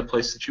and the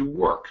place that you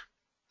work.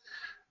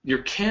 Your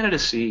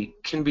candidacy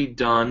can be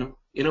done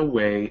in a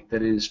way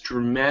that is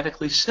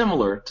dramatically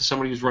similar to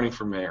somebody who's running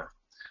for mayor,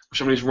 or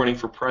somebody who's running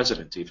for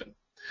president even.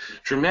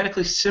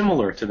 Dramatically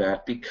similar to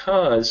that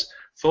because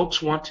folks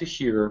want to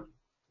hear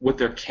what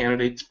their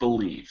candidates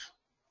believe.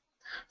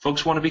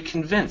 Folks want to be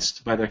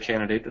convinced by their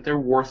candidate that they're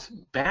worth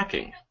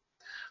backing.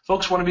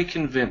 Folks want to be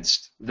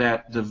convinced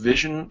that the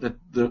vision that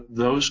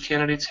those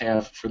candidates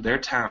have for their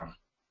town,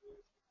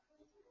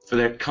 for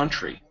their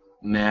country,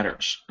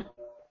 matters.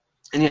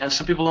 And yeah,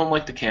 some people don't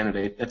like the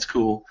candidate. That's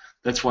cool.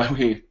 That's why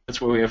we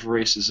have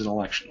races and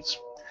elections.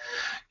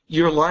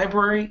 Your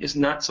library is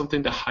not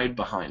something to hide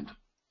behind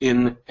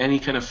in any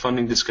kind of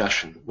funding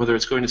discussion, whether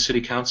it's going to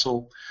city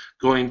council,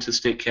 going to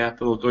state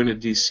capitol, going to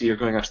D.C., or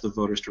going out to the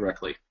voters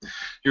directly.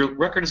 Your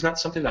record is not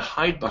something to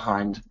hide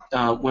behind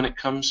when it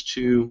comes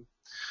to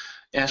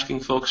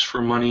asking folks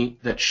for money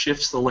that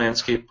shifts the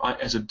landscape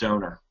as a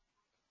donor.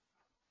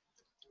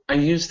 I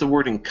use the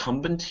word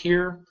incumbent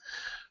here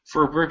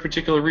for a very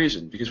particular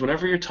reason, because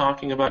whenever you're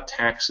talking about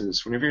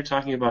taxes, whenever you're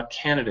talking about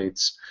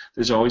candidates,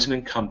 there's always an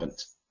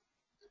incumbent.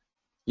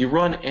 You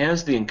run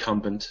as the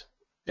incumbent,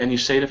 and you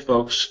say to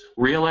folks,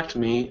 re-elect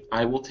me,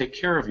 I will take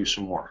care of you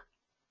some more.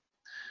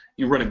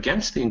 You run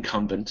against the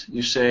incumbent,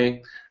 you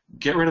say,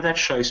 get rid of that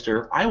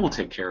shyster, I will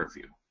take care of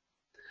you.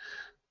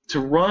 To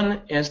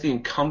run as the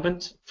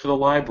incumbent for the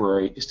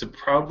library is to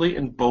proudly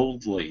and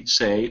boldly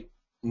say,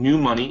 new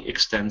money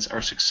extends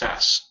our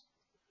success.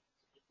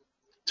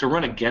 To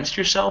run against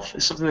yourself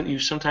is something that you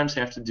sometimes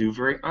have to do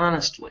very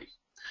honestly,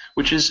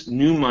 which is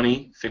new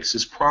money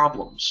fixes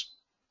problems.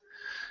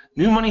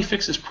 New money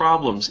fixes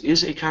problems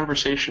is a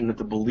conversation that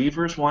the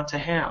believers want to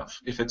have,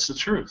 if it's the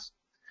truth.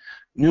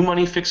 New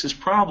money fixes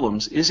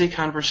problems is a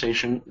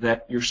conversation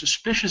that your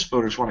suspicious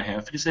voters want to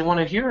have because they want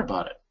to hear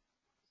about it.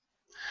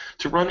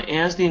 To run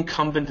as the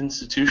incumbent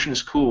institution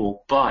is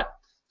cool, but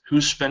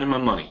who's spending my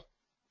money?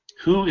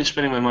 Who is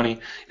spending my money?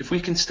 If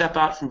we can step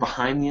out from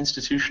behind the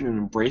institution and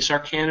embrace our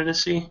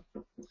candidacy,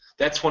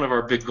 that's one of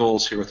our big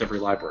goals here with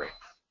EveryLibrary.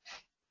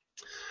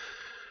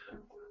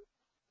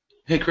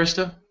 Hey,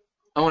 Krista,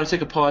 I want to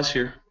take a pause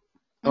here.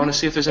 I want to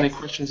see if there's any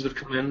questions that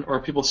have come in, or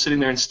are people sitting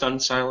there in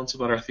stunned silence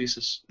about our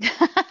thesis?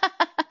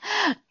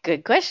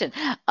 Good question.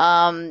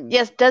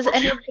 Yes, does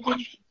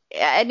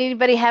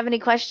anybody have any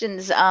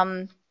questions?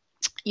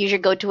 Use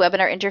your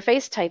GoToWebinar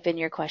interface, type in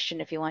your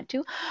question if you want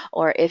to,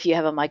 or if you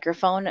have a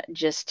microphone,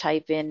 just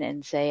type in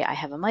and say, I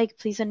have a mic,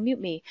 please unmute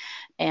me,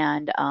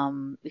 and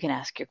you can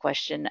ask your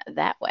question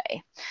that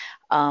way.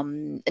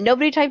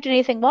 Nobody typed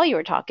anything while you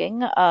were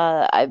talking.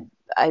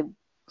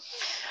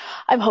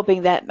 I'm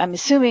hoping that, I'm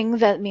assuming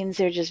that means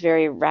they're just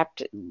very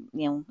rapt,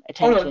 attention.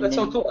 Oh, no, that's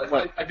all cool.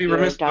 I'd be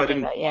remiss if I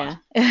didn't. Yeah.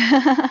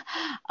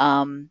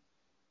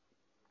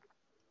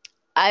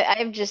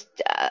 I'm just,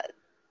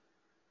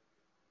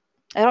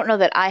 I don't know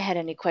that I had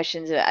any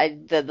questions.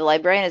 The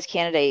librarian as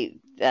candidate,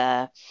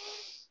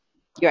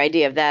 your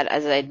idea of that,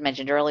 as I had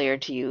mentioned earlier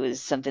to you,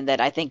 is something that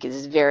I think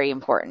is very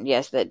important.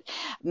 Yes, that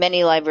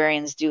many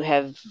librarians do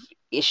have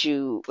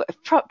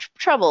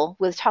trouble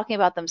with talking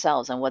about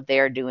themselves and what they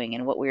are doing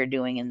and what we are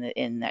doing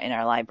in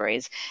our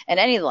libraries, and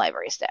any of the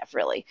library staff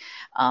really,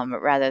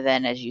 rather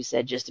than, as you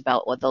said, just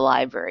about what the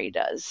library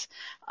does.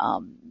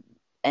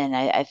 And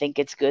I think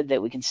it's good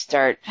that we can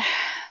start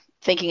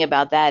thinking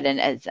about that, and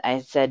as I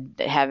said,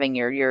 having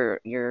your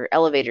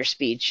elevator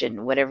speech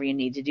and whatever you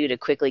need to do to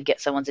quickly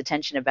get someone's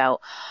attention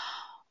about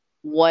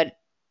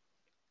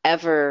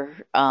whatever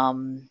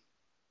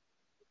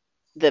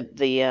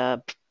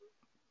the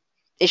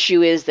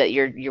issue is that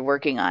you're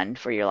working on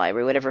for your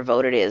library, whatever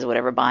vote it is,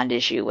 whatever bond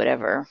issue,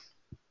 whatever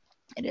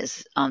it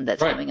is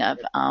that's Right. coming up.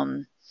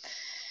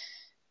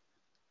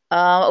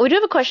 We do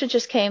have a question that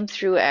just came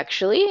through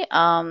actually.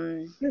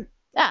 Someone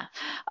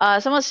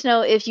wants to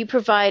know if you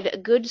provide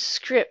good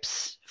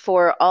scripts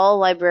for all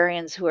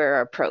librarians who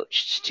are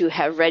approached to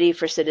have ready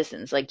for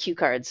citizens, like cue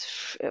cards,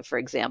 for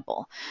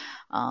example,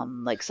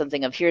 like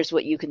something of here's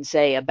what you can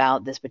say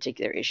about this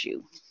particular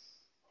issue.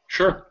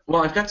 Sure.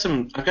 Well, I've got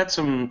some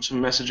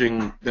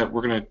messaging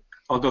that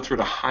I'll go through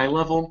at a high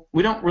level.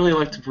 We don't really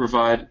like to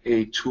provide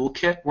a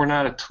toolkit. We're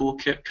not a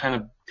toolkit kind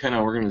of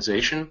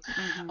organization.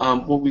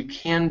 Mm-hmm. What we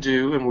can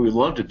do, and what we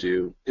love to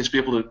do, is be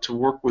able to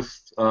work with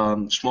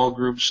small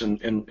groups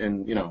and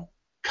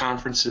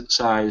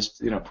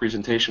conference-sized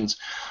presentations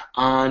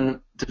on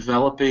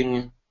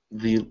developing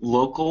the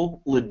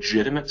local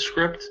legitimate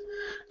script,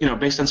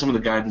 based on some of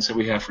the guidance that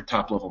we have for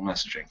top-level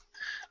messaging.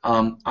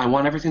 I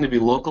want everything to be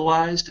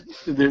localized.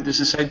 There's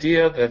this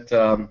idea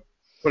that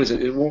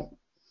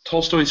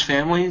Tolstoy's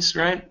families,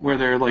 right, where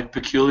they're like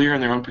peculiar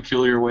in their own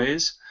peculiar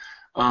ways.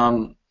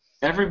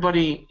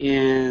 Everybody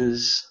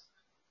is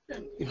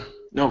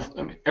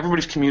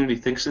everybody's community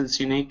thinks that it's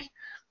unique.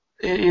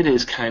 It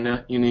is kind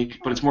of unique,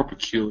 but it's more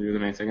peculiar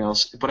than anything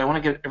else. But I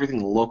want to get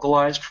everything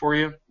localized for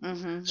you.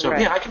 Mm-hmm, so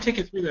right. Yeah, I can take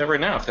you through that right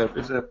now.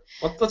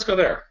 Let's go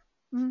there.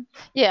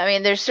 Yeah, I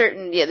mean, there's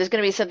going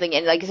to be something,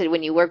 and like I said,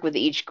 when you work with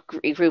each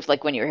group,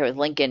 like when you're here with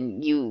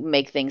Lincoln, you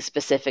make things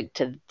specific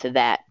to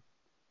that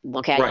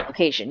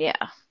location, yeah.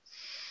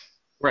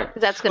 Right.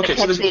 That's going to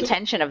catch the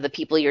attention of the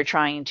people you're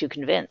trying to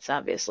convince,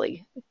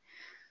 obviously.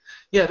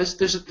 Yeah,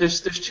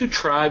 there's two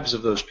tribes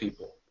of those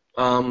people.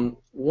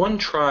 One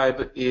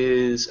tribe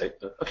is,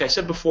 I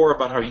said before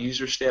about how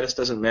user status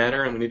doesn't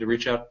matter, and we need to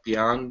reach out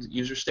beyond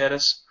user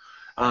status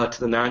to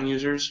the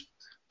non-users.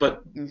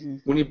 But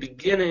when you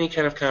begin any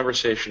kind of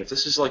conversation, if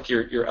this is like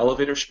your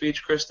elevator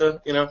speech,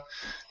 Krista,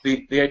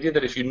 the idea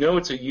that if you know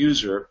it's a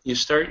user, you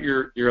start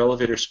your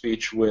elevator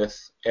speech with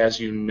 "as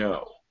you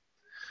know,"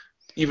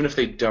 even if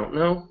they don't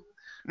know,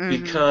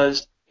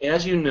 because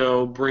 "as you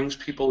know" brings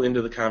people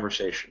into the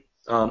conversation.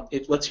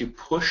 It lets you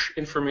push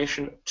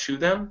information to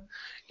them,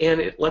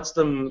 and it lets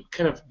them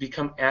kind of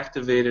become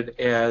activated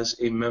as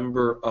a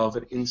member of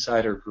an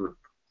insider group.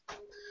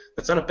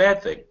 That's not a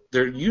bad thing.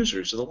 They're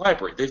users of the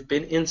library. They've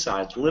been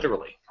inside,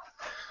 literally.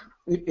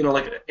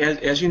 Like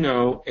as you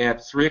know,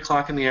 at 3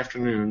 o'clock in the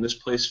afternoon, this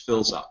place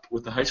fills up.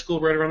 With the high school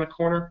right around the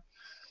corner,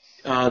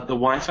 the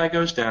Wi-Fi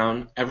goes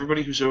down.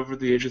 Everybody who's over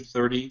the age of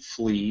 30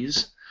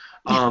 flees.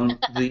 As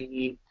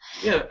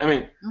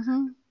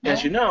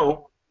you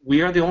know,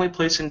 we are the only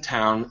place in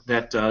town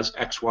that does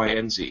X, Y,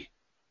 and Z.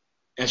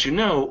 As you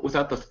know,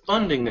 without the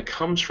funding that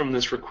comes from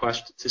this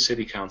request to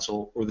City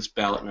Council or this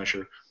ballot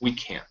measure, we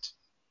can't.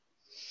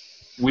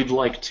 We'd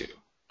like to,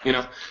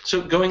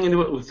 So going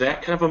into it with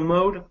that kind of a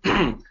mode,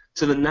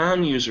 to the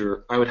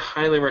non-user, I would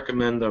highly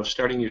recommend, though,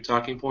 starting your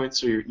talking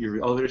points or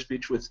your elevator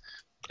speech with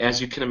 "as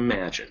you can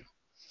imagine,"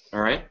 all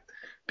right?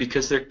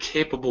 Because they're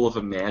capable of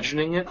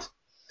imagining it.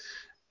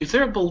 If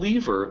they're a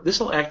believer, this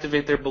will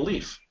activate their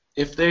belief.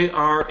 If they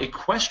are a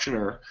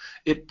questioner,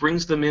 it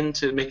brings them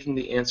into making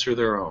the answer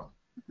their own.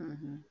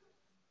 Mm-hmm.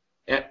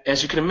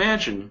 As you can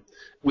imagine,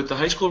 with the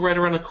high school right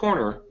around the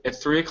corner,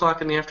 at 3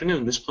 o'clock in the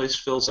afternoon, this place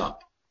fills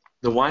up.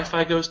 The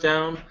Wi-Fi goes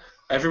down.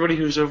 Everybody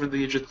who's over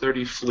the age of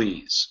 30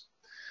 flees.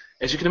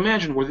 As you can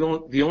imagine, we're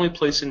the only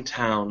place in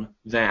town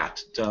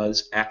that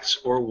does X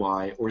or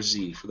Y or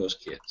Z for those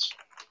kids.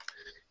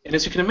 And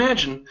as you can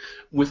imagine,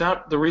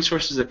 without the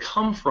resources that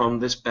come from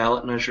this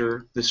ballot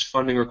measure, this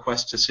funding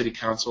request to City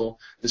Council,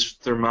 this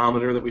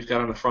thermometer that we've got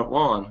on the front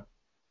lawn,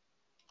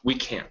 we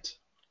can't.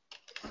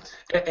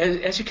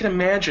 As you can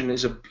imagine,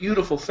 is a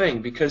beautiful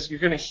thing because you're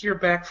going to hear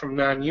back from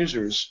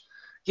non-users,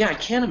 yeah, I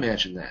can't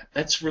imagine that.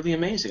 That's really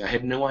amazing. I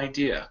had no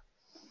idea.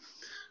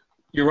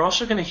 You're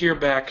also going to hear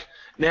back,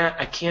 nah,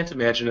 I can't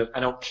imagine it. I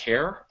don't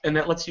care. And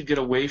that lets you get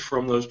away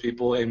from those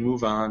people and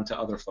move on to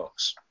other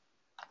folks.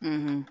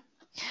 Mm-hmm.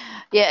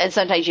 Yeah, and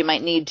sometimes you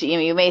might need to,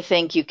 you may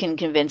think you can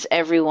convince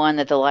everyone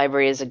that the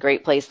library is a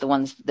great place,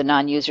 the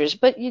non-users,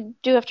 but you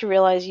do have to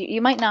realize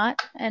you might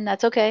not, and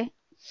that's okay.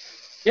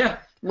 Yeah.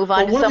 Move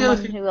on to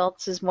someone who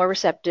else is more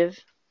receptive.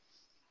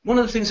 One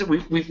of the things that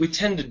we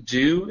tend to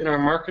do in our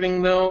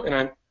marketing, though,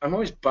 and I'm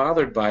always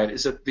bothered by it,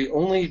 is that the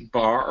only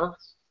bar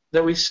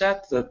that we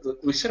set,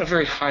 we set a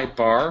very high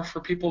bar for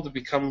people to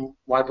become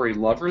library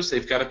lovers.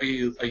 They've got to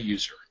be a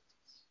user.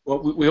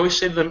 Well, we always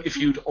say to them, if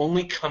you'd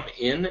only come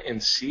in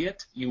and see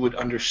it, you would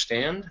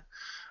understand.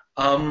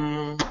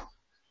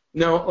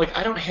 No, like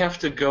I don't have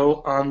to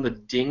go on the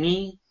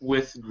dinghy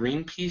with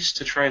Greenpeace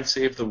to try and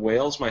save the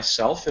whales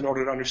myself in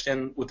order to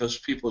understand what those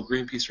people at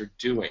Greenpeace are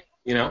doing,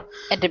 you know?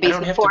 And to be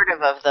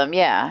supportive of them,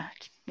 yeah.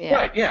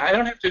 Right, yeah. I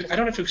don't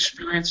have to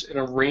experience an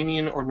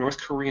Iranian or North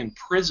Korean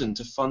prison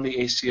to fund the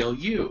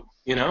ACLU,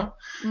 you know?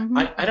 Mm-hmm.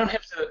 I don't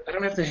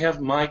have to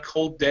have my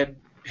cold dead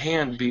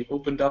hand be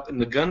opened up and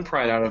the gun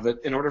pried out of it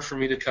in order for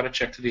me to cut a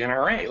check to the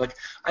NRA. Like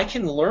I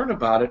can learn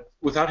about it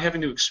without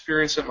having to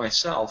experience it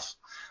myself.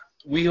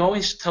 We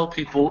always tell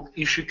people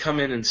you should come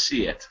in and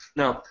see it.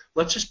 Now,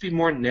 let's just be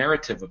more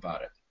narrative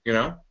about it, you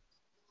know?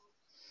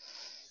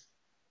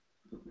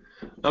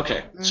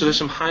 Okay, so there's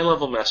some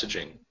high-level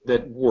messaging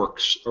that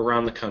works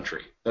around the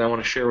country that I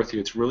want to share with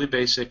you. It's really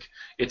basic.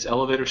 It's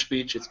elevator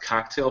speech. It's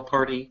cocktail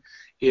party.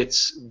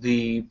 It's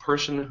the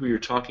person who you're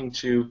talking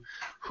to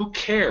who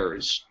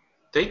cares.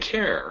 They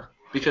care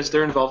because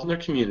they're involved in their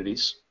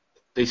communities.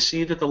 They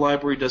see that the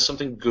library does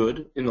something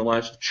good in the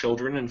lives of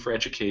children and for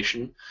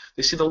education.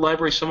 They see the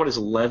library somewhat as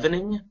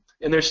leavening,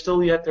 and they're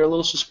a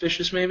little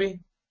suspicious maybe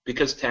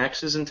because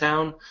taxes in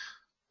town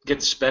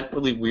get spent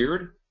really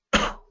weird.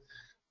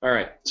 All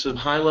right, some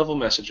high-level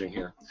messaging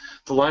here.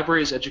 The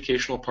library is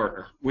educational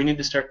partner. We need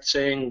to start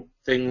saying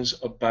things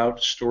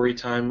about story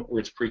time or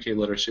it's pre-K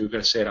literacy. We've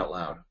got to say it out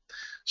loud.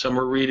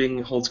 Summer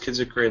reading holds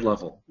kids at grade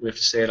level. We have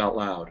to say it out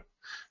loud.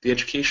 The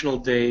educational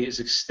day is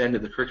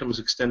extended. The curriculum is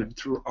extended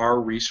through our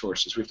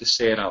resources. We have to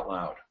say it out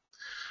loud.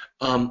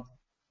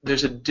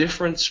 There's a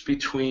difference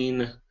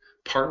between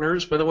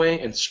partners, by the way,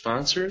 and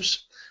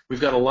sponsors.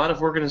 We've got a lot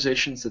of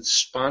organizations that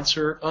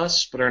sponsor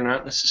us but are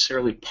not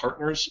necessarily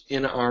partners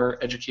in our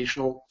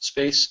educational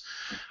space.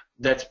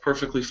 That's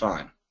perfectly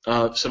fine.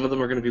 Some of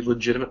them are going to be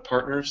legitimate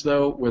partners,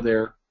 though, where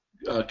they're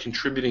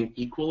contributing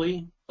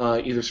equally,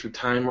 either through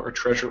time or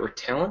treasure or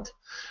talent.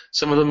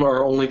 Some of them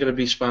are only going to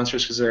be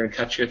sponsors because they're going to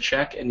cut you a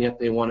check, and yet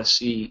they want to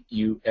see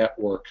you at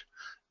work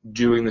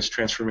doing this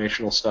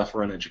transformational stuff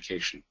around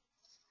education.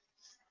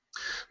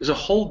 There's a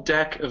whole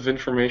deck of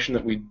information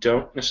that we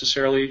don't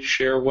necessarily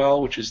share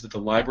well, which is that the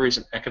library is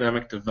an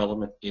economic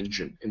development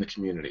engine in the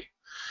community.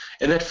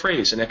 And that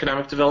phrase, an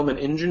economic development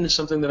engine, is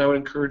something that I would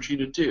encourage you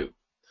to do.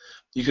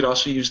 You could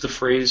also use the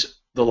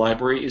phrase, the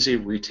library is a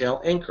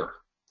retail anchor.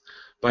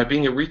 By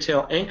being a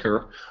retail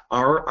anchor,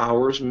 our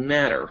hours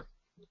matter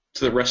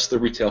to the rest of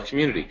the retail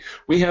community.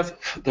 We have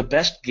the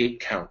best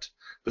gate count.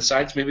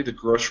 Besides maybe the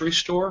grocery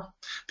store,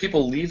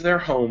 people leave their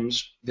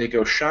homes, they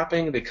go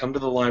shopping, they come to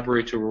the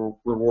library to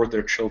reward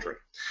their children.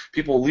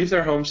 People leave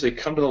their homes, they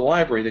come to the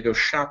library, they go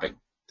shopping.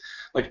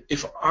 Like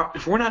if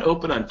we're not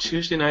open on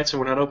Tuesday nights and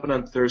we're not open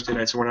on Thursday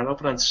nights and we're not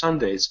open on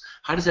Sundays,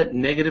 how does that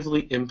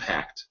negatively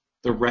impact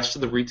the rest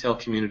of the retail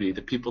community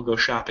that people go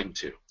shopping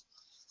to?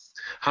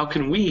 How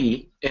can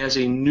we, as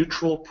a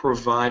neutral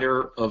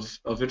provider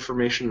of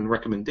information and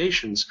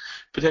recommendations,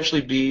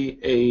 potentially be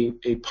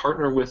a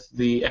partner with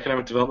the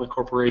Economic Development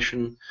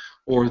Corporation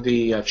or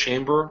the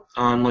Chamber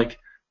on, like,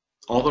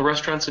 all the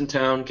restaurants in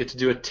town get to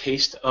do a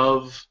taste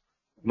of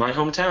my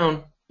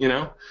hometown, you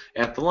know,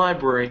 at the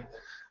library?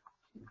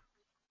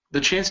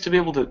 The chance to be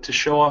able to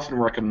show off and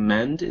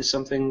recommend is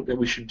something that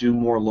we should do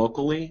more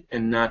locally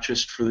and not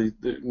just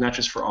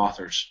for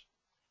authors.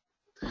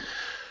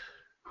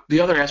 The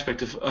other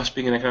aspect of us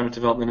being an economic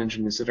development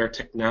engine is that our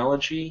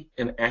technology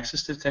and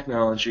access to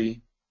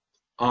technology,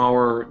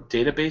 our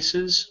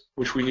databases,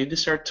 which we need to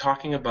start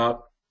talking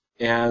about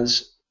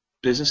as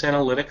business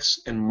analytics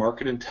and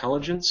market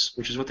intelligence,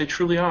 which is what they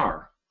truly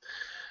are,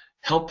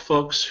 help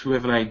folks who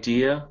have an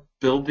idea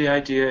build the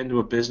idea into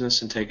a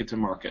business and take it to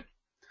market.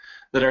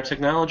 that our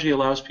technology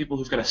allows people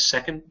who've got a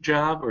second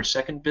job or a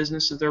second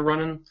business that they're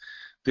running,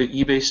 the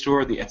eBay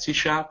store, the Etsy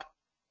shop,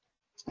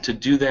 to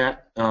do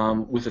that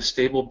with a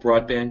stable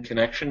broadband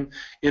connection.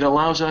 It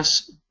allows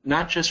us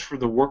not just for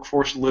the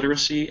workforce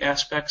literacy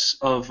aspects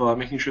of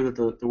making sure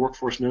that the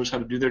workforce knows how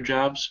to do their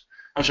jobs.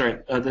 I'm sorry,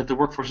 that the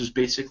workforce is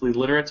basically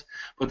literate,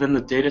 but then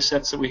the data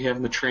sets that we have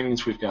and the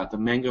trainings we've got, the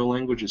Mango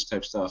languages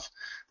type stuff,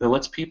 that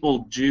lets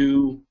people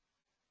do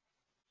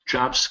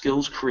job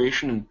skills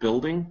creation and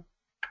building.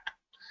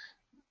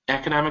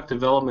 Economic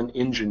development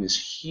engine is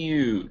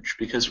huge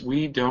because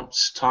we don't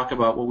talk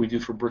about what we do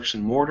for bricks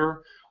and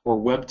mortar or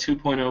Web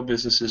 2.0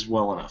 businesses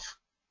well enough.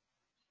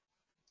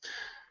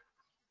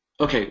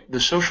 Okay, the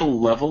social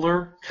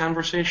leveler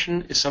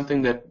conversation is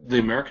something that the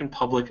American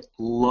public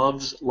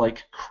loves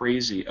like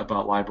crazy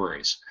about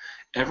libraries.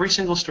 Every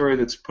single story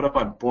that's put up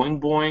on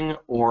Boing Boing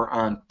or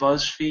on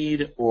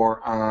BuzzFeed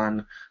or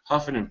on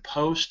Huffington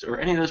Post or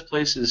any of those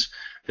places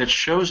that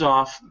shows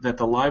off that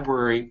the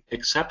library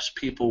accepts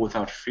people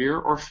without fear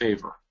or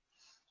favor,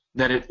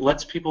 that it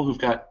lets people who've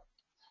got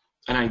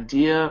an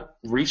idea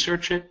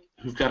research it,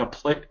 who've got a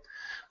play.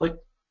 Like,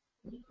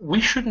 we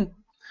should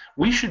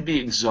be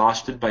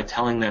exhausted by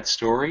telling that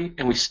story,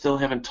 and we still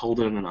haven't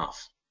told it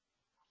enough.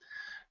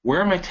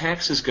 Where are my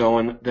taxes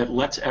going that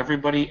lets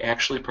everybody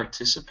actually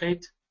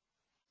participate?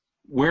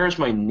 Where is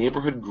my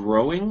neighborhood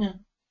growing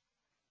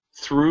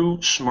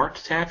through smart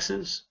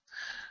taxes?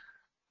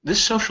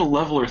 This social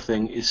leveler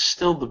thing is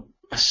still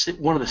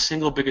one of the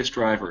single biggest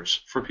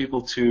drivers for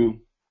people to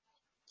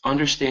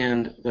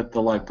understand that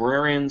the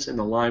librarians and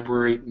the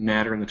library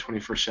matter in the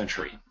 21st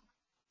century.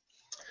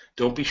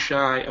 Don't be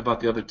shy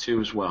about the other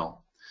two as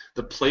well.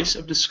 The place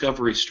of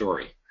discovery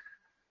story,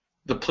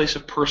 the place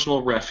of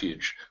personal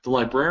refuge. The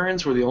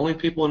librarians were the only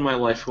people in my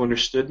life who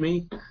understood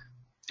me.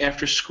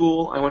 After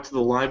school, I went to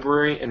the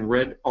library and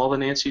read all the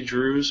Nancy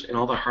Drews and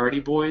all the Hardy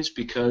Boys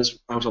because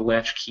I was a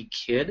latchkey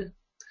kid.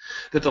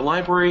 That the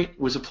library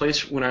was a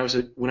place when I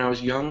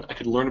was young, I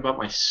could learn about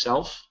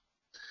myself.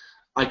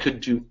 I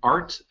could do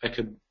art. I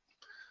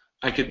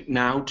could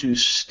now do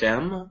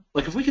STEM.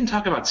 Like, if we can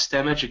talk about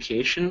STEM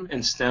education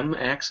and STEM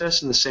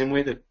access in the same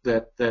way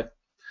that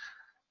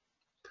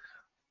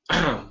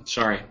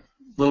sorry, a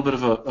little bit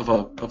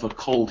of a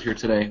cold here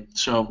today.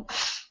 So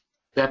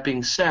that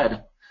being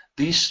said,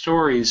 these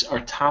stories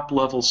are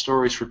top-level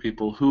stories for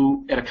people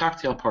who, at a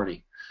cocktail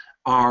party,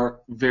 are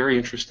very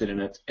interested in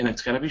it. And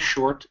it's got to be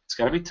short. It's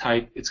got to be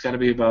tight. It's got to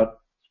be about,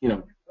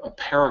 a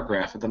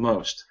paragraph at the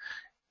most.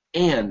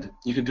 And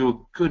you can do a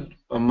good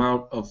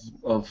amount of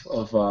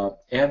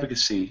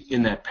advocacy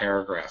in that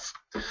paragraph.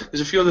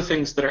 There's a few other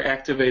things that are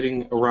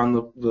activating around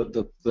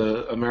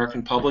the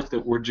American public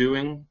that we're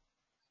doing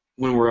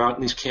when we're out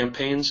in these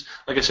campaigns.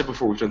 Like I said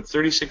before, we've done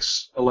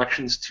 36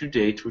 elections to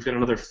date. We've got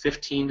another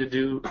 15 to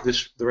do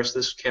the rest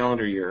of this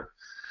calendar year.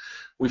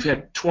 We've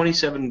had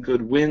 27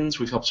 good wins.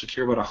 We've helped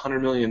secure about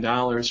 $100 million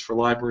for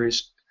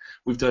libraries.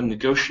 We've done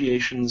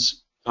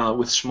negotiations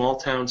with small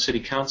town city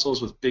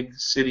councils, with big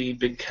city,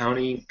 big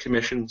county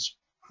commissions.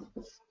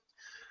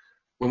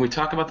 When we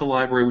talk about the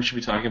library, we should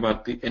be talking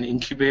about an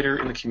incubator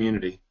in the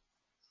community.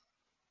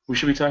 We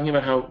should be talking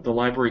about how the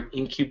library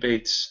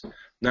incubates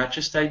not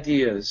just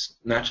ideas,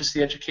 not just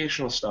the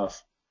educational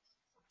stuff,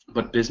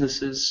 but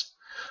businesses,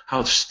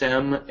 how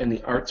STEM and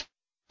the arts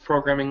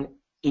programming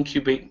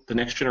incubate the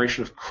next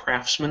generation of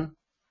craftsmen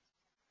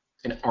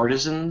and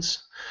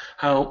artisans,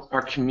 how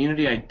our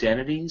community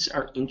identities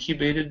are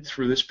incubated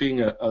through this being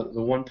the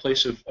one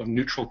place of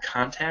neutral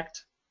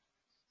contact,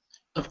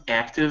 of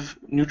active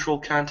neutral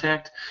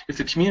contact. If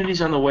the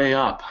community's on the way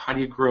up, how do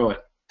you grow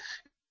it?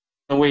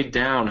 On the way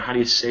down, how do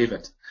you save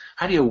it?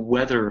 How do you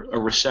weather a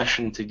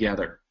recession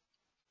together?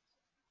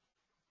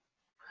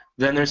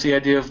 Then there's the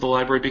idea of the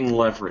library being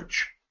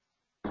leverage.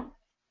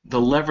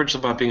 The leverage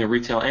about being a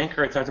retail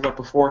anchor I talked about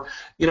before.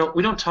 We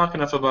don't talk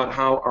enough about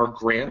how our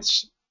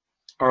grants,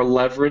 our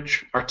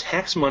leverage, our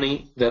tax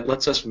money that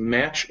lets us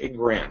match a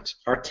grant,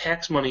 our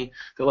tax money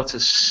that lets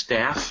us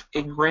staff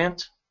a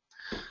grant,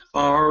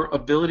 our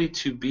ability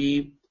to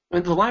be,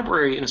 the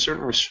library in a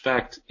certain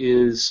respect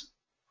is,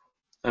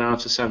 I don't know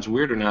if this sounds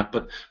weird or not,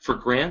 but for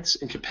grants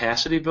and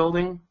capacity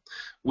building,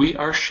 we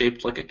are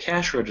shaped like a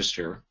cash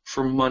register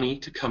for money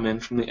to come in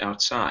from the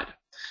outside.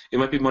 It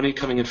might be money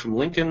coming in from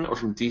Lincoln or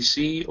from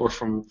DC or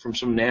from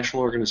some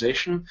national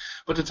organization,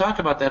 but to talk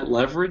about that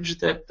leverage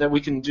that we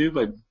can do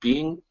by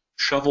being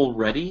shovel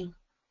ready.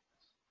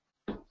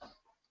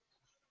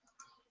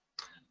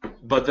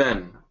 But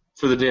then,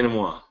 for the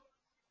denouement,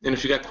 and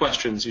if you got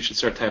questions, you should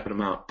start typing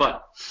them out,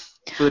 but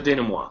for the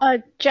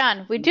denouement.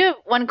 John, we do have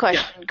one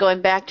question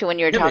going back to when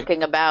you were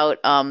talking about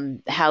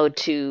how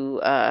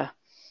to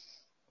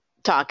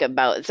talk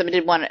about, somebody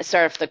did want to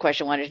start off the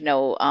question, wanted to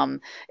know,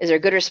 is there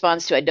a good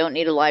response to I don't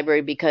need a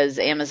library because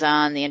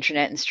Amazon, the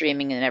internet and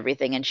streaming and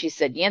everything? And she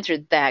said, you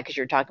answered that because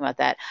you were talking about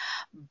that.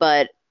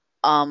 But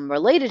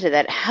related to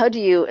that, how do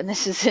you, and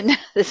this is in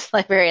this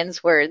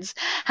librarian's words,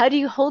 how do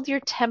you hold your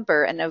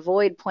temper and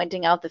avoid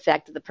pointing out the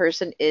fact that the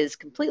person is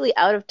completely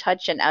out of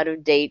touch and out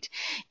of date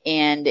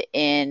and,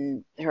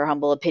 in her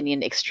humble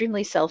opinion,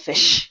 extremely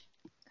selfish?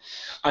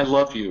 I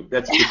love you.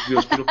 That's the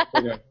most beautiful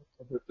thing I've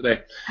heard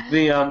today.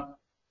 The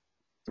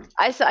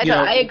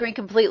I agree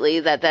completely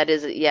that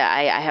is, yeah,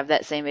 I have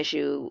that same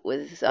issue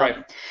with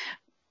right.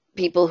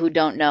 people who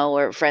don't know,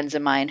 or friends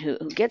of mine who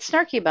get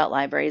snarky about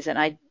libraries, and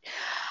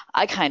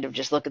I kind of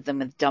just look at them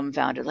with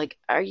dumbfounded, like,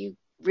 are you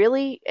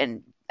really?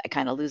 And I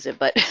kind of lose it,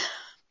 but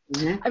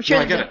I'm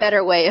sure there's a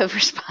better way of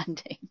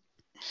responding.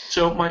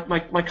 So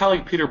my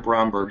colleague Peter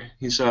Bromberg,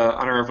 he's on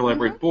our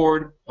EveryLibrary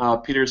board.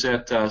 Peter's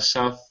at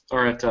Salt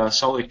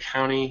Lake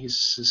County.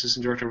 He's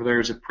assistant director over there.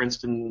 He's at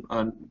Princeton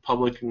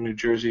Public in New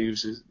Jersey. He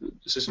was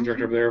assistant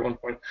director over there at one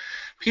point.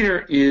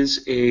 Peter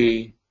is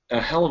a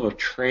hell of a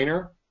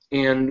trainer,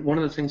 and one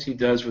of the things he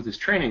does with his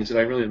trainings that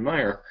I really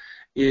admire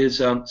is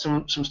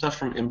some stuff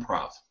from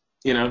improv.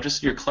 You know,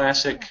 just your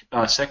classic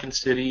Second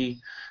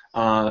City,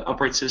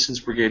 Upright Citizens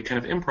Brigade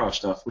kind of improv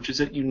stuff, which is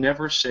that you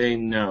never say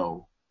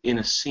no in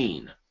a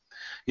scene.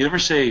 You never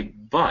say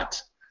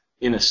but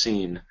in a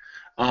scene.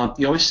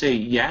 You always say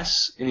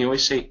yes, and you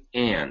always say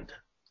and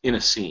in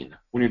a scene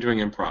when you're doing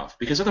improv,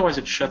 because otherwise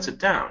it shuts it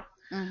down.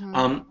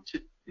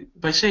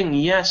 By saying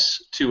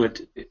yes to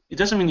it, it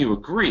doesn't mean you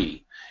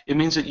agree. It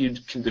means that you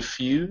can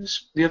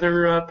diffuse the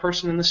other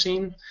person in the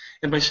scene,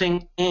 and by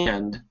saying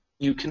and,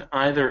 you can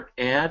either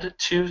add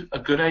to a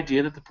good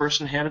idea that the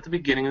person had at the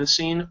beginning of the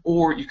scene,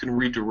 or you can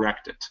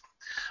redirect it.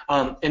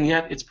 And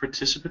yet it's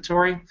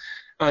participatory.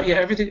 Yeah,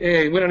 everything.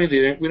 Hey, we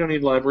don't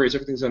need libraries.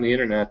 Everything's on the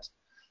internet.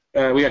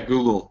 We got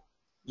Google.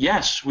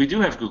 Yes, we do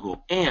have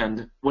Google.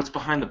 And what's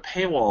behind the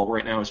paywall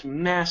right now is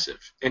massive,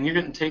 and you're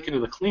getting taken to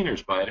the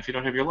cleaners by it if you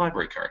don't have your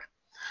library card.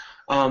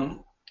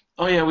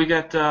 Oh yeah, I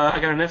got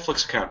a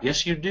Netflix account.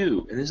 Yes, you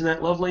do. And isn't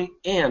that lovely?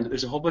 And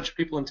there's a whole bunch of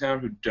people in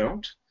town who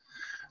don't.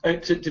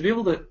 To be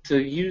able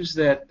to use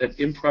that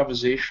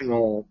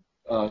improvisational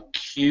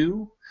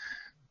cue,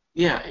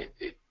 yeah,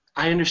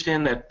 I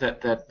understand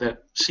that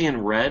seeing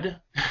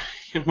red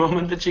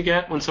moment that you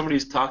get when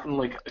somebody's talking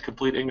like a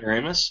complete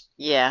ignoramus.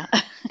 Yeah.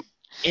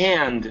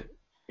 And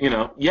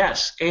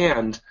yes,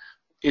 and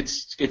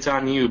it's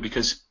on you,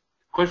 because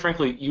quite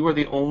frankly, you are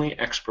the only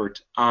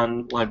expert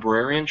on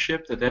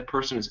librarianship that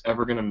person is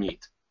ever going to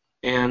meet,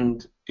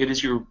 and it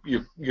is your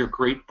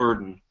great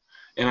burden,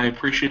 and I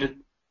appreciate it.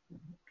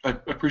 I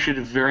appreciate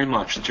it very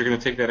much that you're going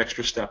to take that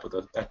extra step with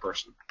that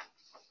person.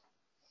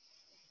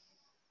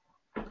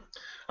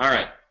 All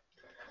right.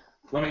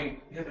 Let me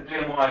hit the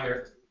damn wire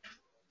here.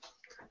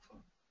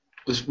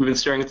 We've been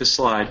staring at this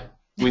slide.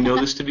 We know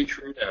this to be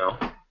true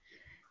now.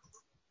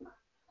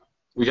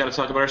 We got to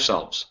talk about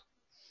ourselves.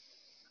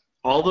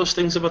 All those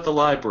things about the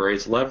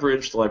libraries,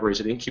 leverage, the libraries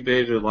an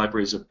incubator, the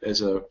libraries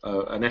as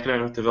an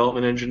economic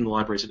development engine, the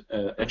libraries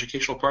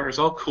educational partners,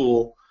 all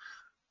cool.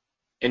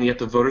 And yet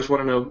the voters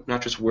want to know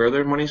not just where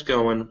their money's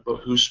going, but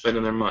who's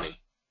spending their money.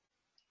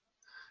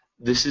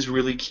 This is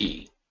really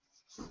key.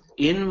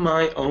 In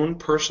my own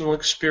personal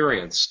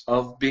experience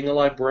of being a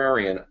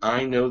librarian,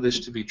 I know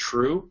this to be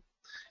true,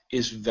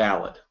 is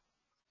valid.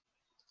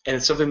 And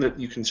it's something that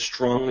you can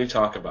strongly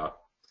talk about.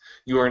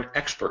 You are an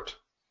expert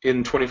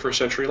in 21st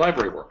century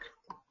library work.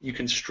 You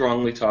can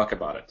strongly talk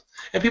about it.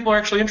 And people are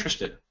actually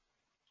interested.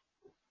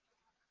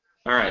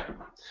 All right.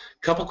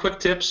 Couple quick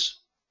tips.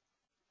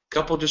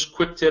 Couple just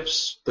quick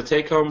tips, the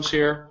take-homes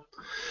here.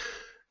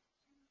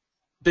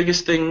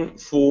 Biggest thing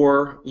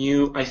for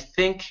you, I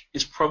think,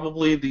 is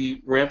probably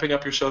the ramping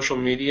up your social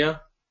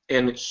media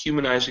and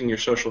humanizing your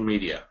social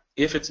media.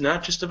 If it's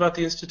not just about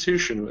the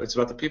institution, it's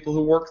about the people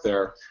who work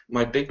there,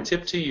 my big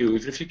tip to you,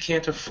 even if you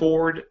can't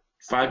afford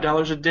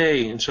 $5 a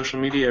day in social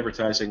media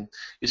advertising,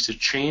 is to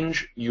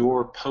change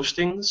your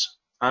postings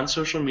on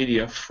social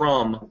media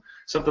from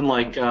something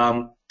like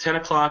 10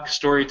 o'clock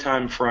story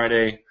time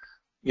Friday,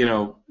 in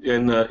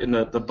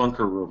the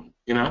bunker room,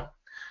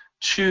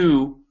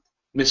 to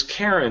Miss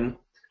Karen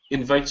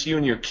invites you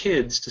and your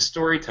kids to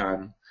story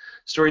time.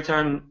 Story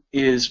time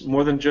is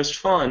more than just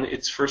fun.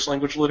 It's first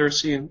language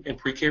literacy and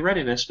pre-K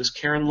readiness. Miss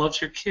Karen loves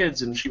your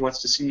kids, and she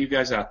wants to see you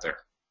guys out there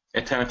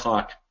at 10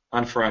 o'clock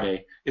on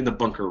Friday in the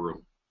bunker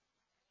room.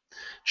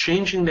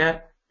 Changing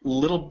that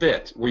little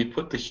bit where you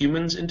put the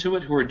humans into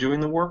it who are doing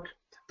the work,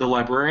 the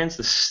librarians,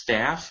 the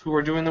staff who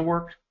are doing the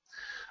work,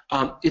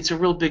 it's a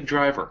real big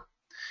driver.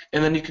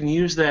 And then you can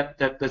use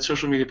that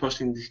social media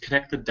posting to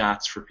connect the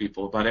dots for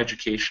people about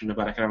education,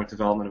 about economic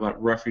development,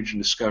 about refuge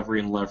and discovery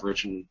and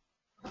leverage. And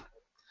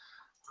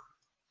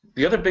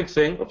the other big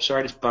thing,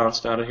 I just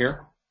bounced out of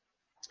here,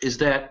 is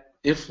that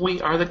if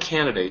we are the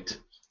candidate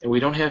and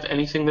we don't have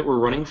anything that we're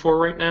running for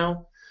right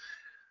now,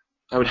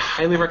 I would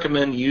highly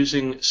recommend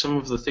using some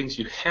of the things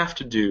you have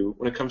to do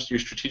when it comes to your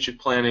strategic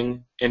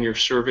planning and your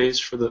surveys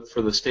for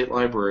the state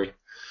library,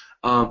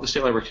 the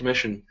State Library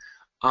Commission,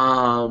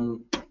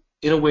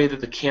 in a way that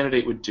the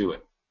candidate would do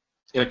it.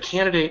 And a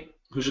candidate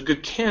who's a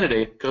good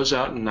candidate goes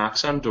out and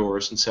knocks on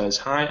doors and says,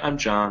 "Hi, I'm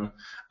John.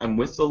 I'm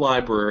with the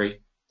library.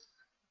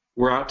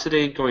 We're out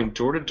today going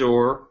door to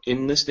door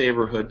in this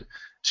neighborhood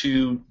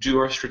to do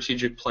our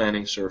strategic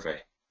planning survey.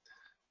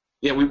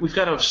 Yeah, we've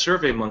got a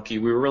survey monkey.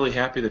 We were really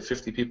happy that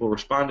 50 people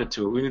responded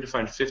to it. We need to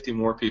find 50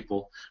 more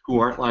people who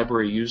aren't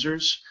library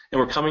users. And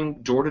we're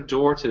coming door to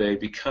door today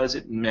because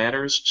it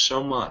matters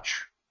so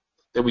much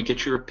that we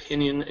get your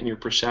opinion and your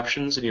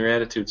perceptions and your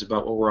attitudes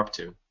about what we're up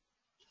to.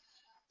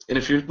 And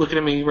if you're looking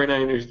at me right now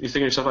and you're thinking to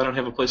yourself, I don't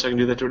have a place I can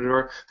do that door to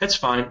door, that's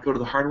fine. Go to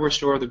the hardware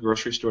store, the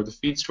grocery store, the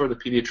feed store, the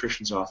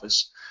pediatrician's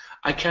office.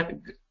 I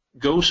can't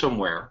go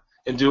somewhere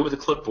and do it with a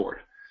clipboard.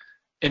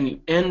 And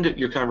you end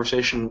your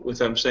conversation with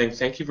them saying,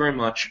 thank you very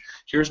much.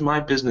 Here's my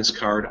business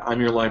card.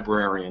 I'm your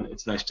librarian.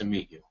 It's nice to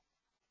meet you.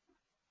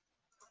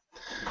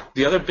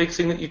 The other big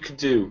thing that you could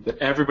do, that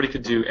everybody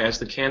could do as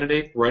the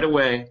candidate right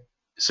away,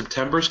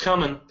 September's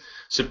coming.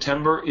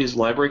 September is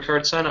library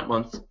card sign-up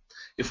month.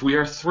 If we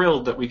are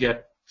thrilled that we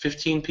get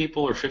 15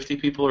 people or 50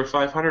 people or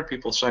 500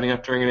 people signing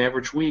up during an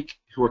average week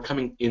who are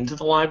coming into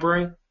the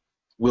library,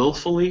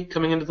 willfully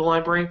coming into the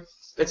library,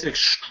 that's an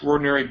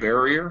extraordinary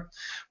barrier.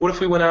 What if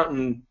we went out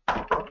and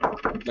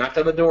knocked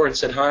on the door and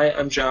said, hi,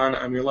 I'm John,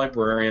 I'm your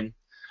librarian.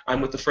 I'm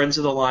with the Friends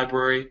of the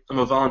Library. I'm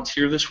a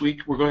volunteer this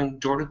week. We're going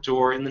door to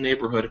door in the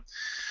neighborhood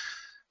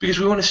because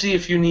we want to see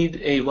if you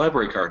need a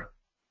library card.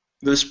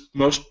 This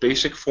most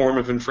basic form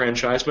of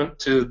enfranchisement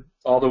to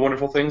all the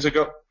wonderful things that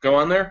go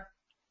on there.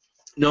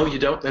 No, you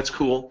don't. That's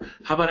cool.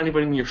 How about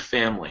anybody in your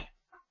family?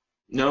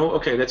 No?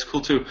 Okay, that's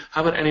cool too.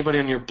 How about anybody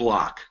on your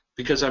block?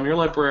 Because I'm your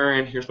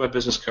librarian, here's my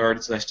business card,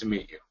 it's nice to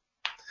meet you.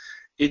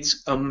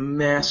 It's a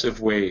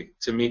massive way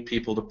to meet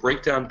people, to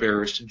break down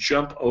barriers, to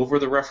jump over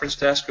the reference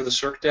desk or the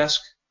circ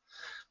desk.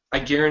 I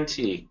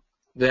guarantee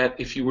that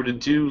if you were to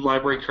do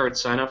library card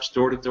sign-ups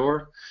door to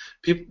door,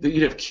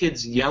 you'd have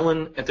kids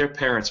yelling at their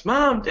parents,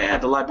 Mom,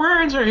 Dad, the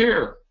librarians are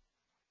here.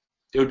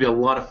 It would be a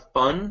lot of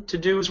fun to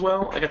do as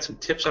well. I got some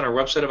tips on our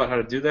website about how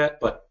to do that,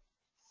 but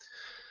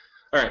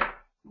all right.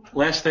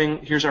 Last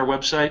thing, here's our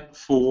website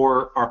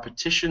for our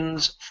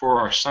petitions, for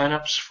our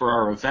signups, for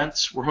our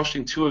events. We're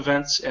hosting 2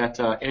 events at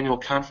annual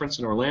conference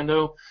in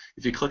Orlando.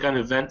 If you click on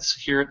events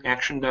here at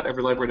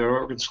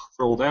action.everylibrary.org and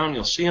scroll down,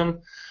 you'll see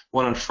them.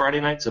 One on Friday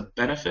night's a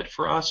benefit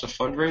for us, a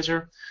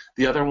fundraiser.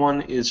 The other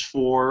one is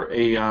for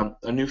a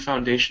new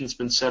foundation that's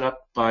been set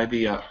up by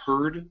the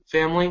Hurd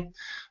family.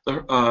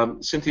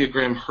 Cynthia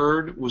Graham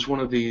Hurd was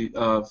one of the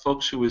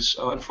folks who was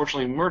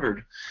unfortunately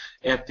murdered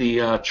at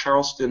the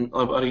Charleston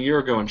about a year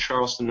ago in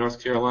Charleston,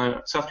 South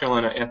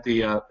Carolina, at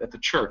the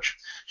church.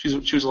 She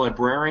was a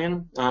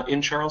librarian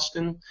in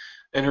Charleston,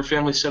 and her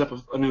family set up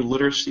a new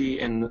literacy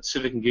and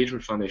civic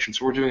engagement foundation.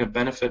 So we're doing a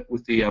benefit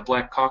with the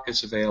Black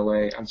Caucus of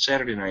ALA on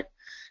Saturday night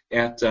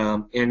at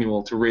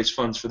annual to raise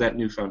funds for that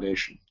new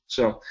foundation.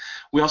 So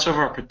we also have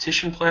our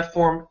petition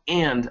platform,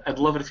 and I'd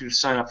love it if you would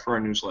sign up for our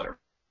newsletter.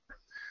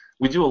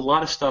 We do a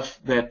lot of stuff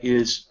that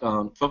is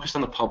focused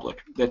on the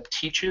public, that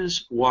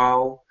teaches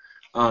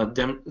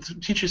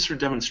teaches through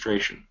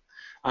demonstration.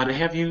 To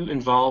have you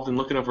involved and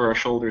looking over our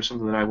shoulder is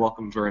something that I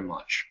welcome very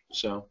much.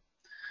 So,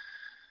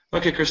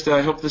 okay, Krista,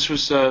 I hope this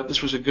was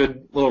a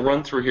good little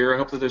run through here. I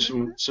hope that there's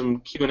some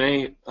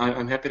Q&A.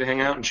 I'm happy to hang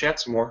out and chat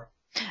some more.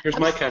 Here's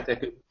my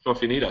contact info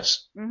if you need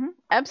us. Mm-hmm.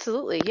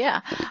 Absolutely,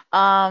 yeah.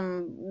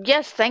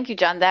 Yes, thank you,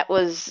 John. That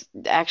was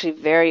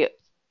actually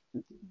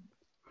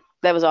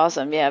that was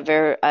awesome. Yeah,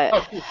 very.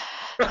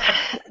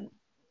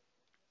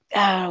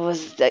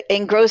 Was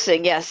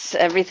engrossing. Yes,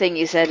 everything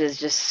you said is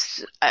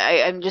just.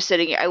 I'm just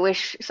sitting here.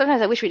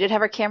 Sometimes I wish we did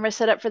have our cameras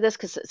set up for this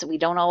because we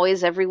don't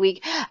always every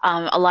week.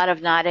 A lot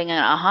of nodding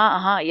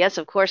and yes,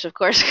 of course,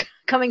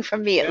 coming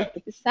from me at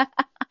least.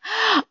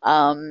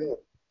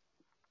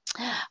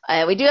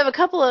 We do have a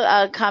couple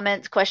of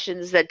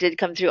questions that did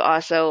come through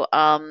also.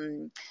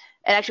 And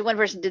actually, one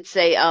person did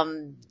say.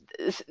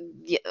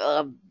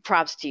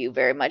 Props to you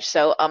very much.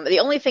 So the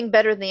only thing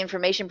better than the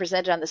information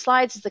presented on the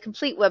slides is the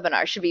complete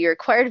webinar should be your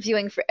required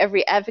viewing for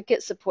every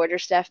advocate, supporter,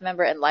 staff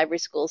member, and library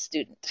school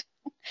student.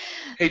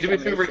 Hey, do me a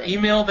favor,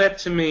 email that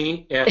to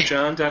me at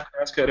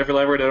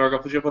john.chrastka@everylibrary.org. I'll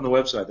put you up on the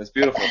website. That's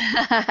beautiful.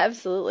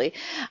 Absolutely.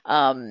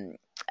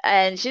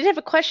 And she did have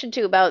a question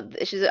too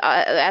about, she's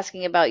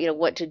asking about,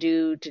 what to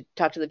do to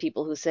talk to the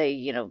people who say,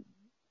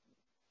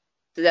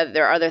 that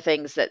there are other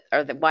things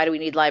why do we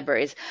need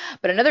libraries?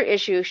 But another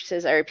issue, she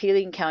says, I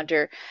repeatedly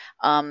encounter,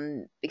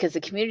 because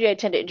the community I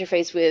tend to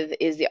interface with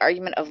is the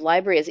argument of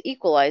library as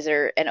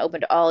equalizer and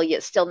open to all,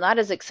 yet still not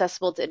as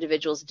accessible to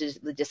individuals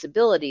with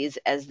disabilities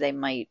as they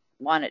might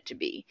want it to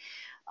be.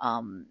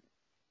 I'm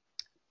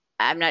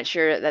not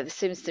sure. That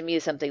seems to me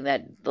something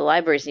that the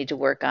libraries need to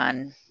work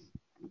on.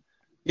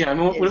 Yeah, I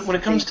mean, when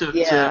it comes to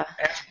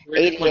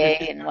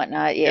ADA and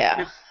whatnot,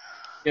 yeah.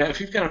 Yeah,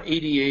 if you've got an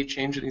ADA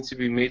change that needs to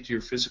be made to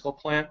your physical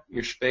plant,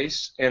 your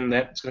space, and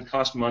that's going to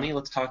cost money,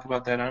 let's talk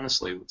about that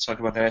honestly. Let's talk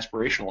about that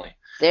aspirationally.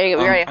 There you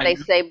go. If they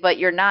say, but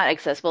you're not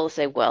accessible,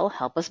 say, well,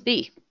 help us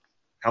be.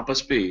 Help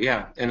us be,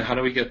 yeah. And how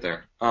do we get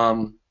there?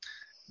 And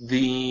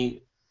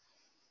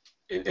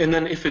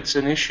then if it's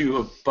an issue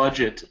of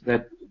budget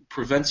that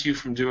prevents you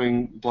from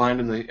doing blind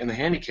and the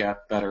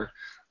handicap better,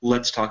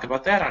 let's talk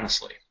about that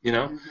honestly, you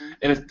know? Mm-hmm.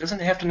 And it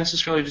doesn't have to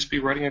necessarily just be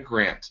writing a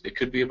grant. It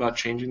could be about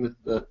changing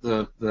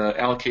the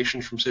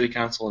allocation from city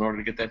council in order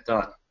to get that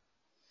done.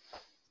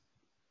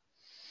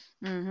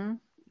 Mm-hmm.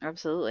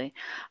 Absolutely.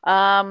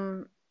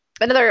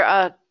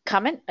 Another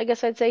comment, I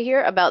guess I'd say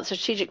here about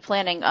strategic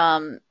planning.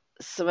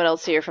 Someone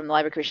else here from the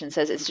Library Commission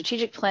says, in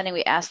strategic planning,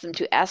 we ask them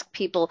to ask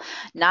people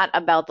not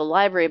about the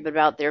library, but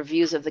about their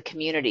views of the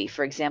community.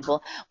 For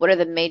example, what are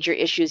the major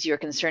issues you're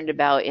concerned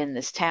about in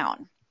this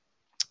town?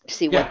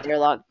 See what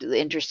Yeah. they're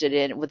interested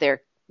in, what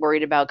they're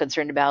worried about,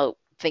 concerned about,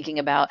 thinking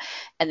about,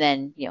 and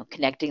then,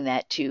 connecting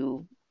that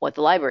to what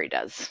the library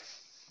does.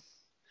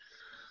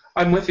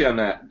 I'm with you on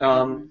that.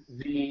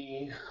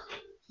 Mm-hmm.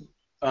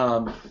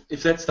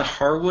 If that's the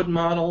Harwood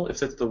model, if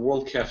that's the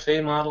World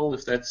Cafe model,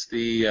 if that's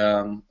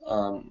the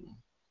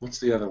what's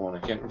the other one? I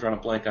can't draw a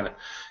blank on it.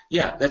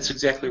 Yeah, that's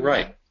exactly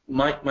right.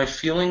 My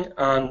feeling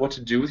on what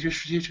to do with your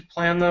strategic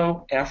plan,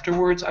 though,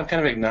 afterwards, I'm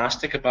kind of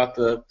agnostic about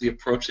the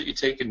approach that you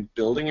take in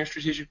building your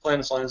strategic plan,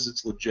 as long as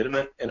it's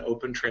legitimate and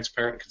open,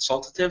 transparent, and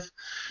consultative.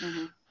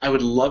 Mm-hmm. I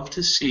would love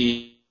to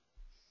see,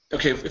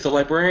 okay, if the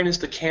librarian is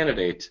the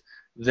candidate,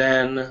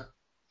 then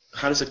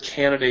how does a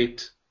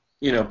candidate,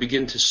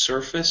 begin to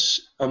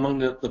surface among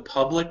the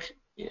public?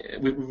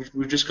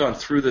 We've just gone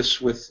through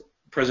this with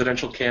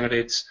presidential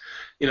candidates.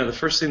 The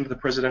first thing that the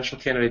presidential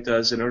candidate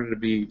does in order to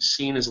be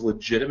seen as a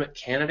legitimate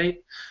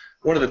candidate,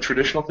 one of the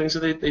traditional things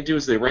that they do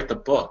is they write the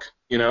book,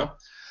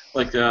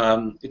 like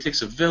It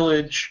Takes a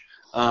Village,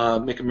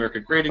 Make America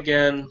Great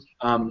Again,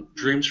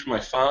 Dreams from My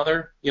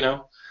Father,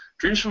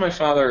 Dreams from My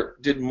Father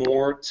did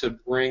more to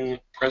bring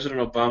President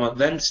Obama,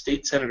 then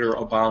State Senator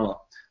Obama,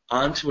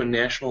 onto a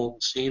national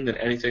scene than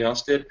anything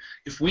else did.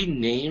 If we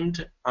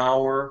named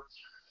our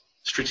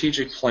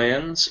strategic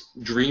plans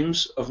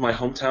Dreams of My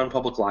Hometown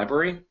Public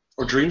Library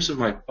or Dreams of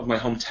my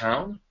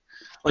hometown,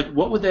 like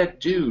what would that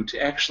do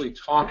to actually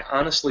talk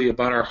honestly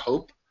about our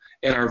hope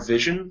and our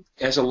vision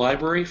as a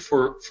library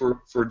for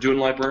doing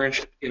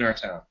librarianship in our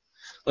town?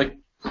 Like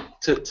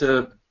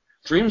to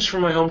Dreams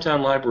from My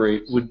Hometown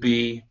Library would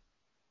be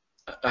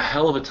a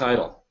hell of a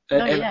title.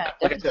 Yeah,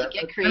 like I definitely said, get I'm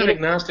kind creative. of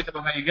agnostic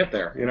about how you get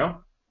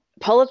there,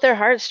 Pull at their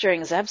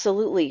heartstrings,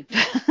 absolutely.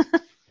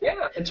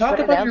 Yeah, and talk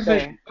Put it about out your there.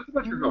 vision, talk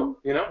about your hope,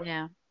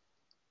 Yeah.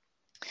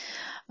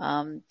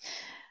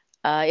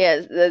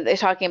 They're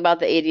talking about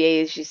the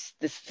ADA.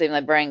 This same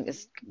librarian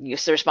is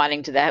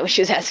responding to that when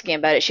she was asking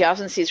about it. She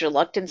often sees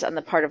reluctance on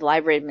the part of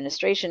library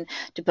administration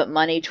to put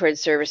money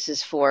towards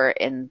services for,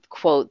 in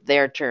quote,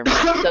 their terms,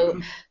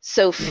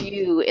 so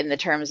few in the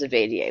terms of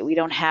ADA. We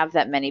don't have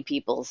that many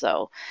people,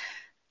 so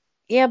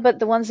yeah, but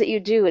the ones that you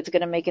do, it's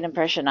going to make an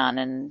impression on,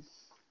 and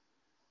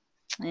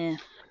yeah.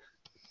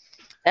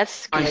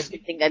 That's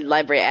convincing a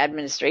library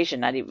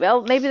administration. Not even,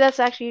 well, maybe that's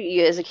actually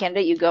you as a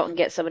candidate. You go out and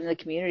get someone in the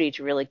community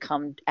to really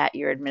come at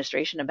your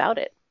administration about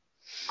it.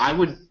 I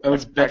would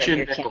bet you a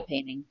nickel.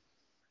 Campaigning.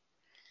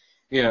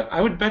 Yeah,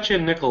 I would bet you a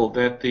nickel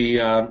that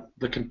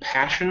the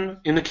compassion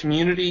in the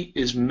community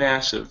is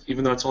massive,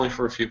 even though it's only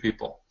for a few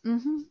people.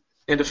 Mm-hmm.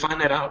 And to find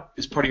that out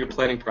is part of your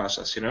planning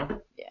process, Yeah,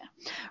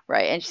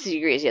 right. And she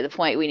agrees. Yeah, the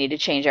point we need to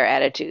change our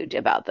attitude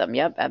about them.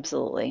 Yep,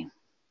 absolutely.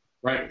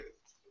 Right.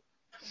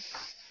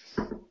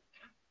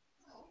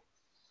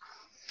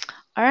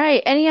 All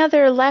right. Any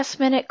other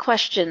last-minute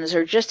questions,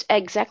 or just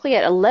exactly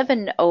at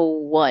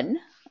 11:01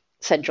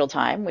 Central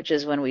Time, which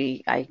is when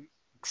I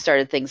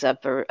started things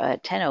up, or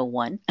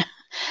 10:01.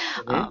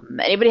 Mm-hmm.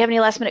 Anybody have any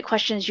last-minute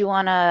questions you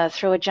want to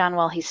throw at John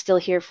while he's still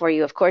here for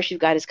you? Of course, you've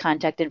got his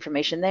contact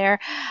information there.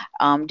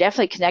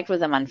 Definitely connect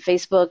with them on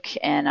Facebook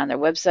and on their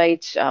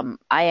website.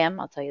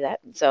 I'll tell you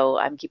that. So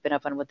I'm keeping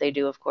up on what they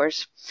do, of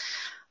course.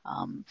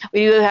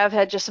 We have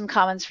had just some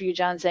comments for you,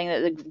 John, saying that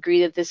they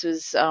agree that this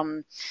was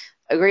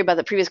agree about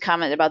the previous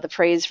comment about the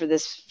praise for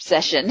this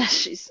session.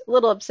 She's a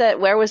little upset.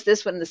 Where was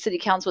this when the city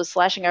council was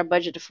slashing our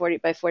budget to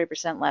by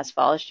 40% last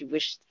fall? She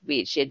wished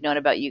she had known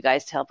about you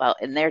guys to help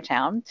out in their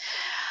town.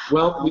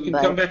 Well, we can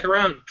come back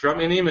around. Drop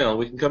me an email.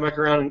 We can come back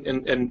around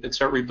and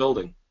start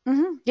rebuilding.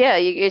 Mm-hmm. Yeah,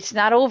 it's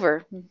not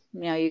over.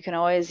 You can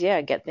always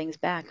get things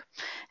back.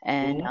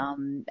 And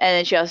and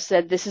then she also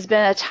said, this has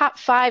been a top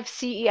 5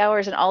 CE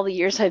hours in all the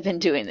years I've been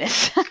doing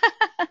this.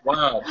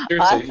 Wow,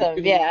 seriously.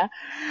 Awesome. Yeah,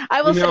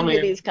 I will send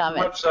you these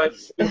comments.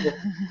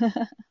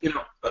 Website,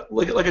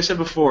 like I said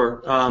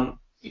before,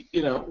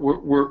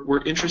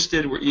 we're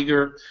interested, we're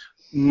eager.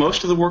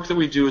 Most of the work that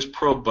we do is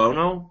pro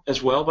bono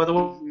as well, by the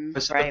way. I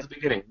said at the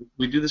beginning,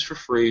 we do this for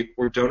free.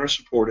 We're donor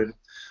supported.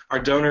 Our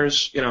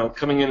donors,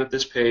 coming in at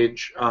this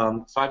page,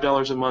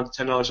 $5 a month,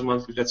 $10 a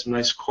month. We've got some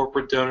nice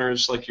corporate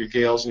donors like your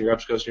Gales and your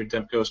EBSCOs and your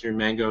DEMCOs and your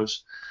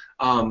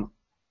Mangos,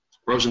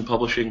 Rosen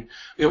Publishing.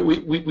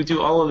 We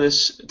do all of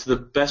this to the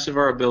best of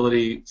our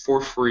ability for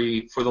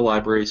free for the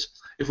libraries.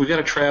 If we've got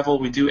to travel,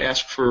 we do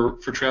ask for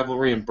travel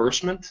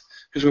reimbursement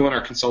because we want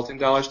our consulting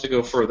dollars to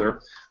go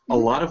further. A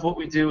lot of what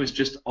we do is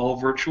just all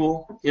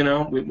virtual.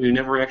 We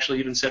never actually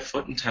even set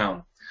foot in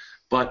town.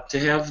 But to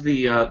have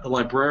the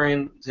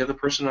librarian, to have the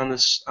person on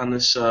this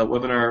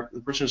webinar,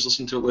 the person who's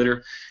listening to it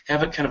later,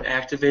 have it kind of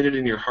activated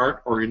in your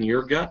heart or in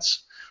your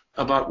guts,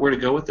 about where to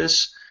go with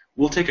this,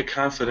 we'll take a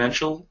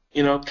confidential,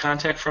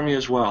 contact from you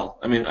as well.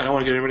 I mean, I don't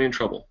want to get anybody in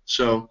trouble.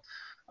 So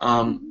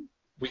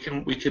we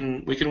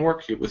can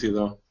work with you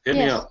though. Hit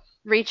me up.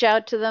 Reach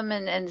out to them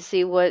and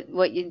see what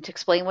you to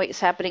explain what's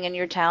happening in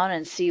your town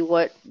and see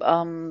what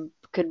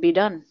could be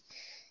done.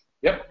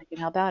 Yep. I can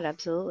help out,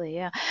 absolutely,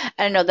 yeah.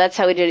 And I know that's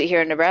how we did it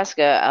here in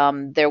Nebraska.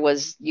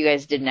 You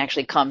guys didn't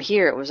actually come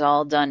here. It was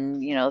all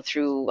done,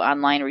 through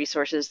online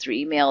resources, through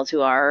email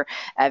to our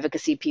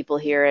advocacy people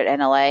here at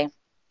NLA.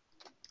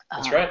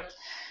 That's right.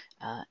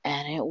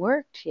 And it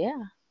worked,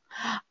 yeah.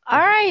 All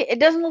right. It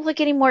doesn't look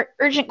like any more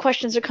urgent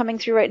questions are coming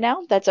through right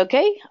now. That's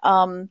okay.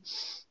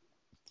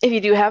 If you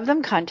do have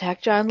them,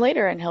 contact John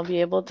later and he'll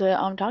be able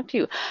to talk to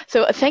you.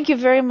 So thank you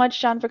very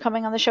much, John, for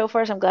coming on the show for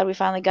us. I'm glad we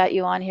finally got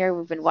you on here.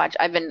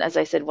 I've been, as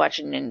I said,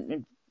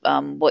 watching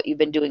what you've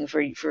been doing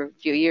for a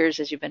few years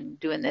as you've been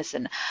doing this,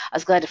 and I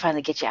was glad to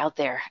finally get you out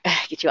there,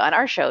 get you on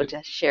our show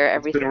to share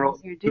everything you're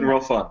doing. It's been real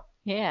fun.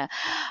 Yeah.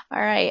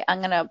 All right. I'm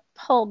going to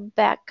pull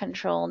back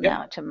control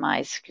now to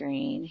my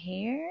screen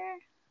here.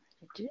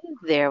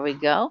 There we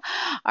go.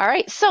 All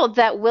right, so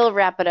that will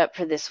wrap it up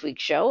for this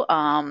week's show.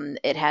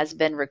 It has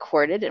been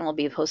recorded and will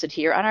be posted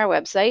here on our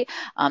website.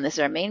 This is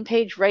our main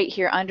page. Right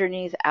here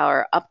underneath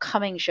our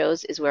upcoming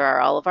shows is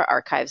where all of our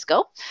archives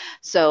go.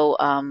 So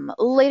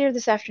later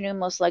this afternoon,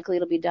 most likely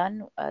it'll be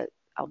done.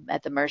 I'm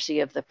at the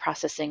mercy of the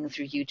processing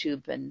through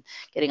YouTube and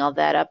getting all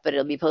that up, but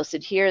it'll be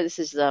posted here. This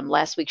is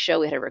last week's show.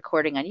 We had a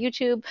recording on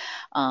YouTube,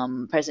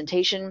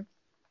 presentation.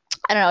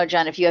 I don't know,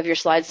 John, if you have your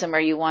slides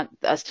somewhere you want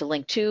us to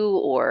link to,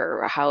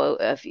 or how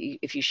if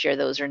you share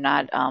those or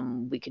not,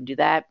 we can do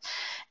that.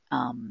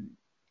 And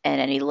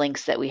any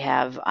links that we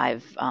have,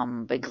 I've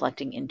been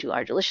collecting into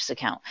our Delicious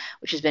account,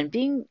 which has been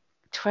being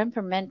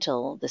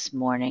temperamental this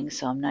morning,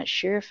 so I'm not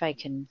sure if I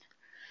can.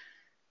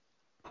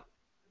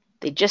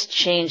 They just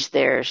changed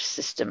their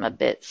system a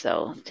bit,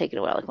 so take it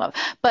a while to come up.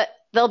 But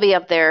they'll be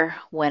up there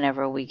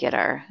whenever we get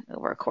our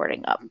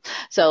recording up.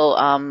 So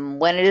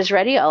when it is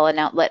ready, I'll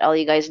let all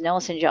you guys know. I'll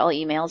send you all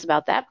emails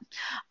about that.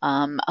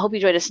 I hope you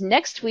join us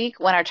next week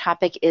when our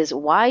topic is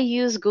why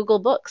use Google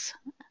Books.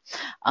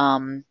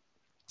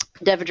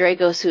 Deborah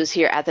Dragos, who's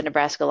here at the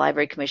Nebraska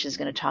Library Commission, is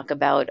going to talk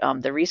about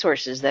the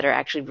resources that are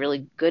actually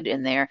really good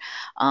in there,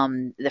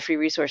 the free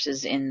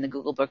resources in the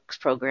Google Books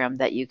program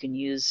that you can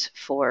use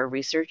for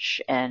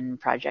research and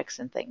projects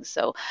and things.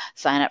 So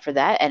sign up for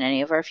that and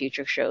any of our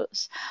future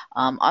shows.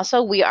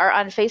 Also, we are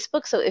on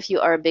Facebook, so if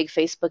you are a big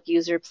Facebook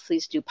user,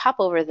 please do pop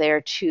over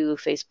there to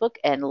Facebook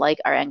and like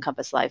our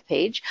NCompass Live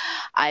page.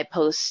 I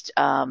post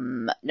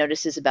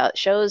notices about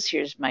shows.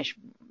 Here's my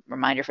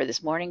reminder for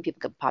this morning.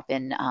 People could pop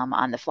in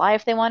on the fly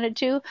if they wanted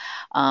to.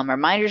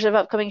 Reminders of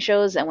upcoming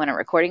shows and when our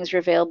recordings are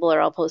available are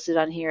all posted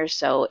on here.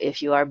 So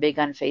if you are big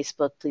on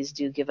Facebook, please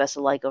do give us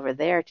a like over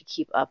there to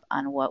keep up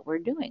on what we're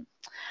doing.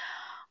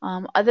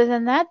 Other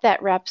than that,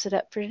 that wraps it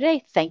up for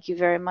today. Thank you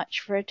very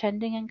much for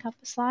attending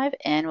NCompass Live,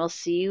 and we'll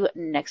see you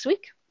next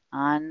week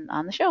on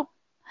the show.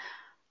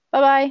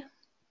 Bye-bye.